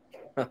tongues.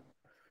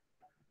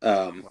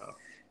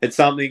 It's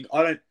something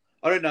I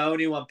don't know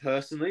anyone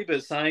personally,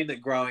 but saying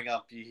that growing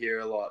up you hear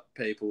a lot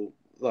people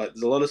like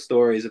there's a lot of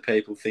stories of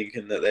people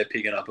thinking that they're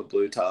picking up a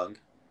blue tongue,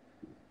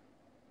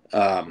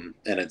 and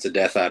it's a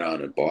death adder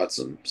and it bites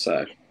them.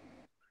 So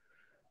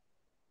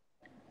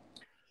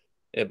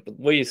yeah, but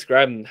the way you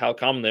describe them, how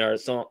common they are,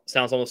 it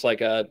sounds almost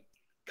like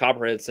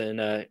copperheads in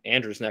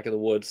Andrew's neck of the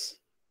woods.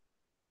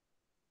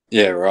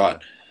 Yeah,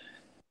 right.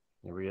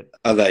 Yeah, we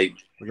Are they?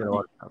 get a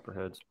lot of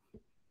copperheads.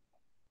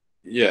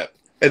 Yeah,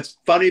 it's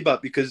funny,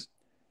 but because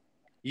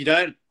you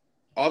don't,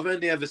 I've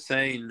only ever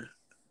seen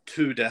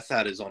 2 death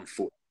adders on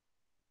foot.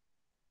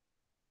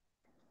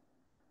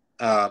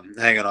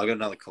 Hang on, I got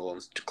another call.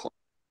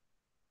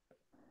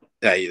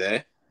 Yeah, you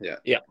there? Yeah.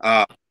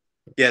 Yeah.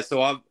 Yeah.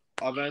 So I've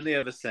only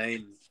ever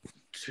seen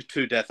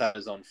two death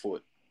adders on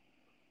foot.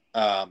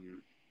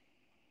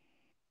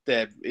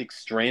 They're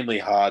extremely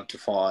hard to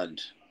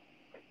find.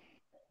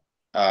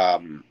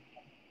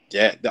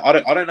 Yeah, I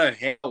don't know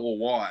how or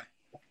why,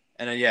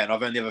 and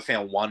I've only ever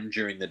found one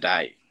during the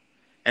day,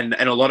 and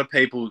a lot of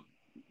people,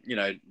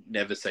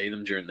 never see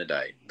them during the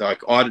day.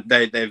 Like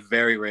they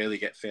very rarely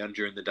get found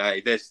during the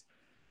day.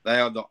 They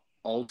are the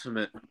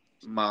ultimate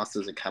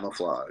masters of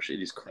camouflage.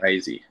 It is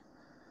crazy,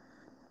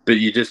 but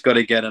you just got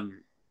to get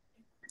them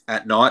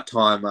at night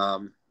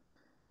time,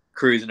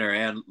 cruising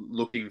around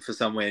looking for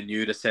somewhere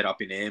new to set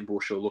up in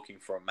ambush or looking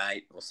for a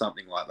mate or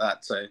something like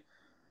that. So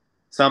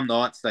some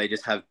nights they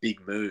just have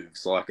big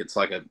moves. Like it's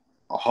like a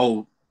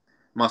whole,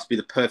 must be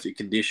the perfect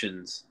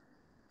conditions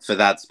for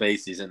that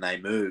species, and they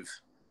move.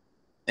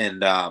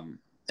 And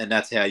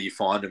that's how you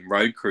find them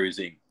road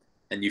cruising.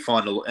 And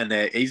and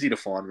they're easy to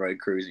find road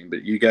cruising,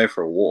 but you go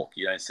for a walk,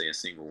 you don't see a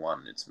single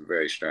one. It's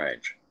very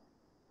strange.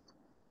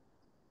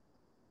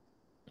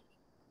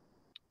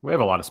 We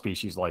have a lot of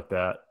species like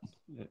that.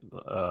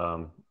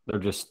 They're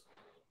just,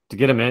 to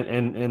get them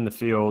in the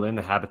field, in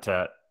the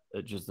habitat,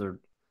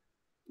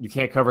 you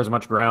can't cover as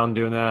much ground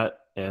doing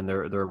that, and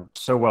they're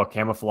so well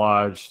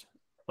camouflaged.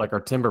 Like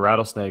our timber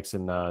rattlesnakes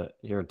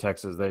here in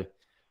Texas, the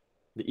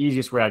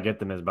easiest way I get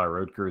them is by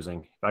road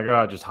cruising. If I go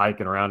out just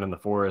hiking around in the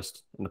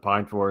forest, in the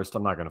pine forest,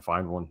 I'm not going to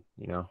find one.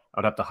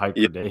 I'd have to hike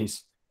for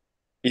days.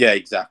 Yeah,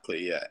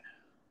 exactly. Yeah.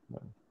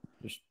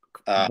 Just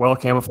well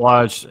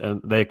camouflaged,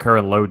 and they occur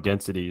in low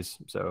densities,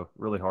 so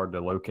really hard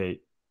to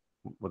locate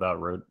without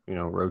road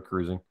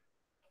cruising.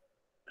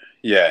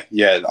 Yeah.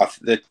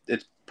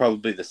 It's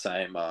probably the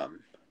same.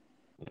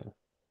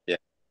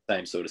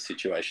 Same sort of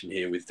situation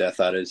here with death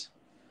adders.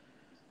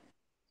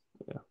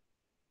 Yeah.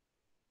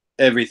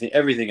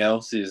 Everything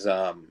else is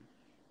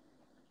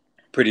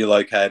pretty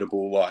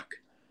locatable,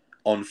 like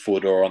on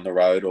foot or on the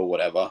road or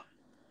whatever.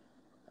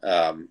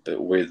 But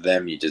with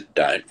them, you just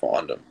don't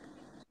find them.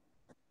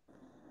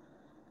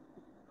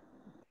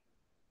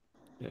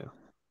 Yeah.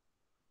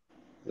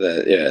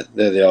 They're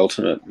the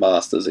ultimate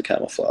masters of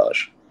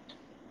camouflage.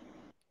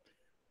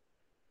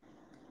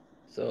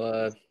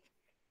 So,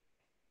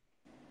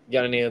 you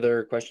got any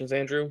other questions,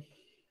 Andrew?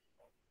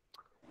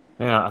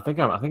 Yeah, I think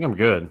I'm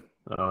good.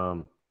 We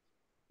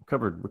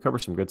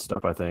covered some good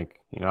stuff. I think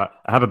I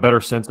have a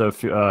better sense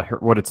of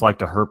what it's like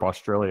to herp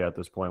Australia at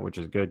this point, which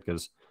is good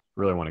because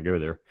I really want to go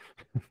there.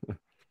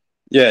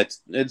 Yeah,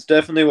 it's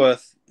definitely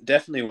worth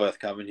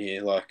coming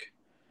here. Like,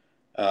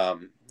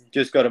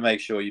 just got to make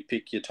sure you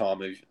pick your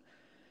time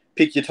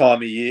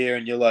of year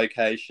and your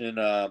location.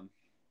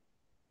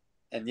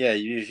 And yeah,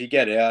 if you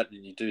get out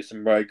and you do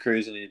some road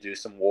cruising and you do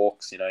some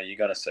walks, you're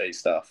gonna see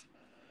stuff.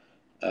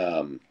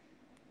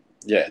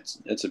 Yeah,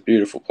 it's a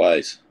beautiful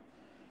place.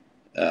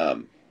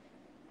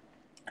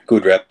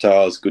 Good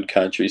reptiles, good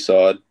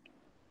countryside.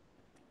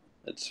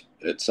 It's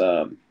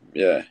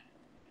yeah.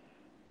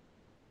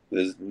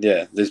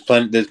 There's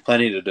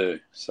plenty to do.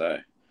 So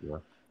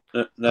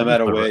no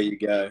matter where you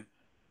go,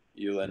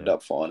 you'll end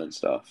up finding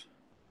stuff.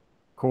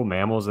 Cool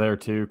mammals there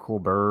too. Cool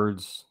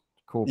birds.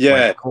 Cool.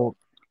 Yeah. Cool.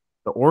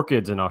 The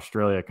orchids in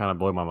Australia kind of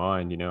blow my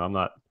mind. I'm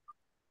not.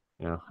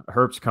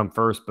 Herps come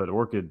first, but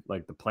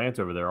like the plants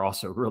over there, are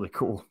also really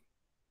cool.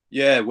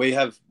 Yeah, we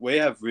have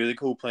really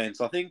cool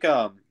plants. I think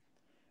I'm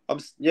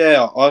really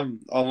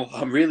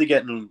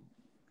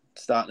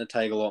starting to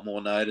take a lot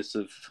more notice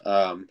of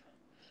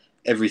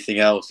everything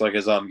else. Like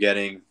as I'm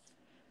getting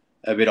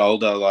a bit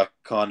older, like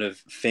kind of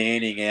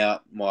fanning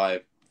out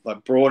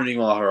broadening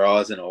my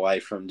horizon away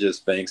from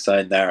just being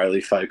so narrowly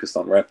focused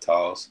on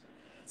reptiles.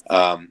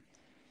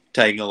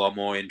 Taking a lot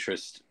more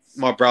interest.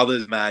 My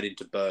brother's mad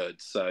into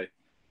birds, so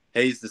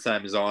he's the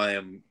same as I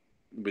am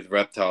with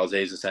reptiles.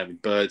 He's the same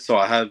with birds. So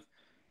I have,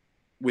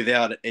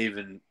 without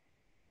even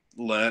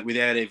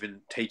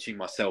teaching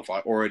myself,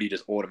 I already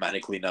just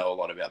automatically know a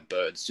lot about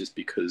birds just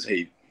because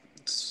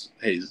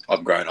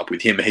I've grown up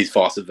with him. He's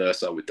vice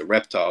versa with the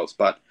reptiles,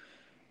 but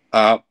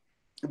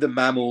the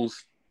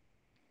mammals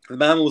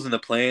and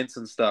the plants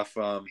and stuff.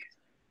 Really,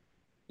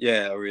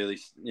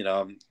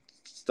 I'm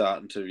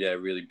starting to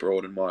really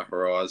broaden my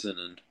horizon,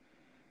 and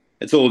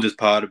it's all just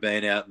part of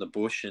being out in the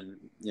bush and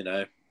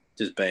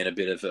just being a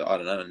bit of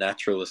a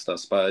naturalist, I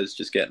suppose,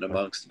 just getting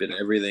amongst a bit of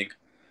everything.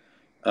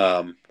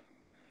 I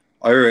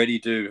already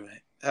do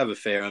have a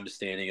fair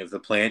understanding of the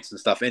plants and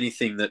stuff.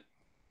 Anything that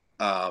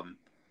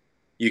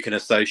you can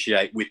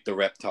associate with the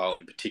reptile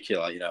in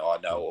particular, I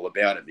know all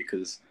about it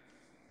because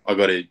I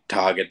got to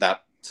target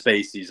that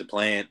species of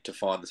plant to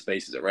find the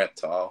species of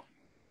reptile.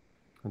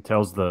 It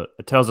tells the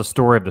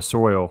story of the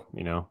soil.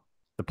 The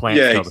plants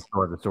tell the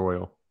story of the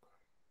soil.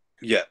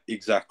 Yeah,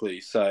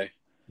 exactly. So,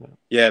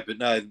 but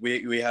no,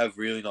 we have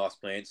really nice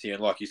plants here,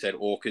 and like you said,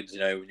 orchids.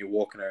 When you're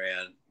walking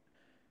around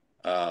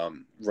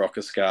rock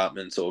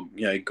escarpments or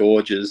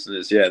gorges. And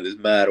there's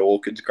mad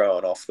orchids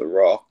growing off the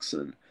rocks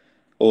and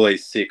all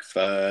these sick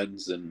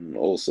ferns and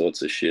all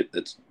sorts of shit.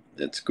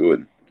 That's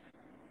good.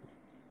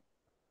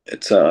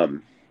 It's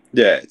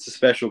it's a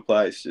special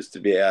place just to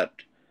be out.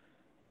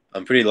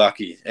 I'm pretty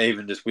lucky,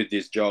 even just with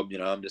this job.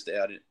 I'm just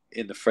out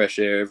in the fresh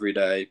air every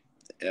day,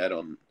 out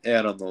on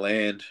the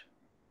land,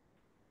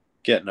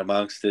 getting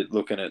amongst it,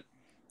 looking at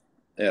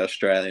our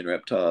Australian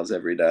reptiles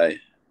every day.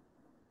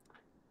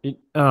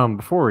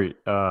 Before we,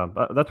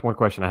 that's one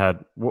question I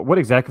had. What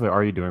exactly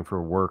are you doing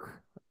for work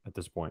at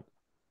this point?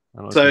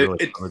 I don't know So if you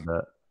really covered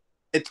that.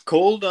 It's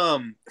called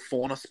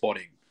fauna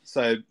spotting.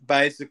 So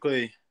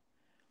basically,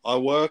 I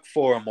work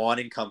for a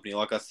mining company.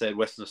 Like I said,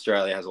 Western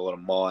Australia has a lot of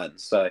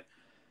mines. So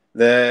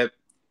they're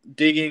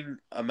digging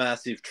a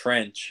massive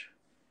trench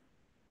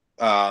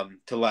to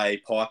lay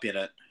pipe in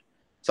it.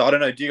 So I don't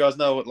know. Do you guys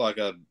know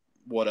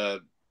what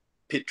a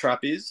pit trap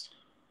is?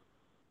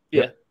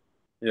 Yeah.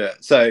 Yeah.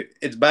 So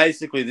it's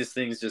basically, this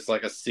thing's just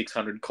like a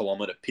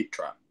 600-kilometer pit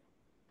trap,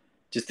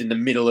 just in the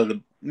middle of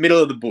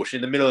the bush,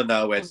 in the middle of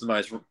nowhere. It's the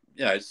most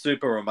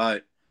super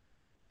remote,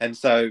 and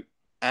so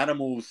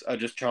animals are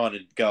just trying to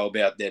go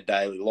about their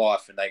daily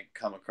life, and they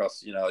come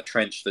across a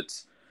trench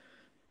that's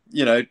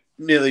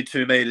nearly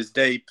 2 meters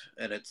deep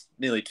and it's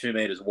nearly 2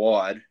 meters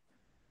wide.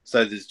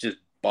 So there's just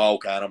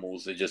bulk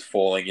animals are just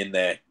falling in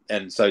there,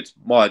 and so it's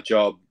my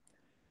job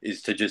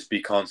is to just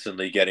be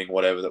constantly getting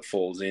whatever that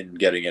falls in,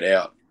 getting it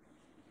out.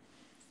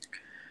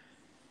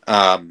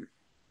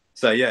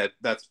 So yeah,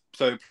 that's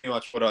pretty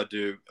much what I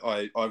do.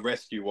 I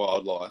rescue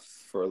wildlife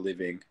for a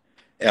living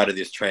out of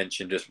this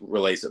trench and just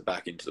release it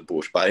back into the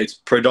bush. But it's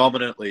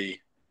predominantly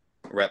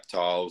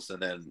reptiles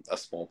and then a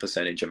small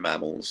percentage of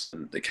mammals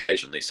and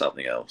occasionally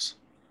something else.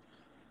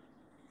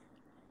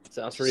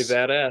 Sounds pretty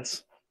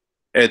badass.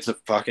 It's a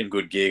fucking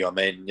good gig. I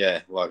mean,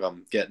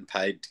 I'm getting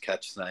paid to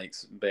catch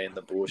snakes and be in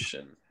the bush,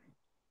 and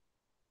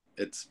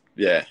it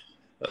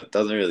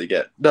doesn't really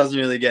get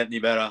any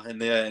better.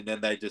 And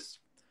then they just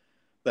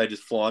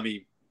fly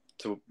me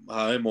to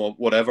home or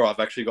whatever. I've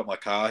actually got my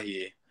car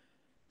here,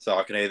 so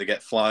I can either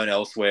get flown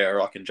elsewhere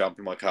or I can jump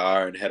in my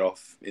car and head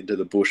off into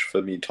the bush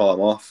for me time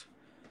off.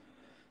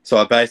 So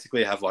I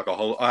basically have I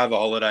have a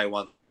holiday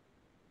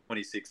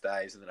 26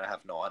 days and then I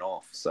have 9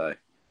 off. So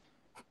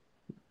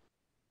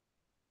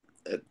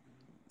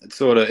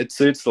it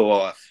suits the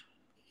life.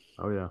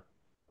 Oh yeah.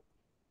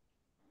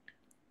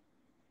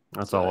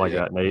 That's all I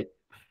got, Nate.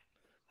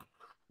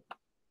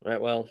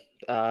 Right. Well,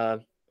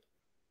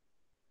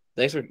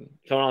 thanks for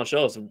coming on the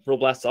show. It's a real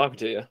blast talking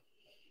to you.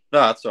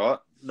 No, that's all right.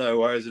 No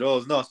worries at all.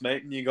 It's nice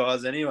meeting you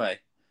guys anyway.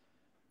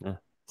 Yeah.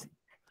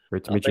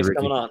 Great to meet you, Ricky. Thanks for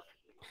coming on.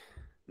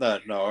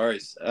 No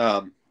worries.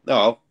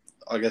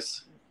 I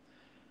guess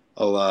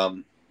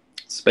I'll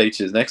speak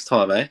to you next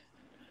time, eh?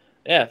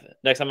 Yeah,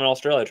 next time in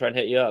Australia, try and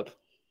hit you up.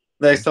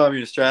 Next time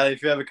in Australia,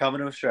 if you ever come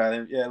to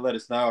Australia, let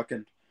us know. I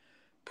can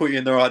put you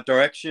in the right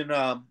direction.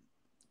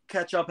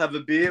 Catch up, have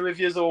a beer with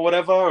you or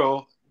whatever,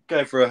 or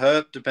go for a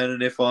herp,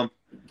 depending if I'm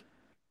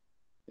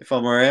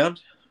around.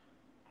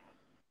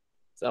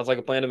 Sounds like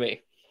a plan to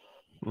me.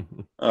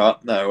 All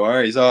right, no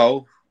worries.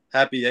 Oh,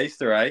 happy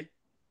Easter, eh?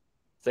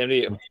 Same to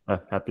you.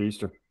 Happy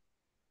Easter.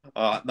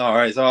 All right, no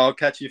worries. I'll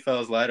catch you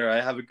fellas later,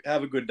 eh? Have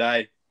a good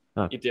day.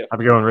 You too. Have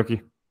a good one,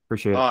 Ricky.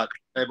 Appreciate it. All right,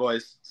 hey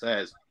boys,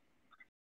 says.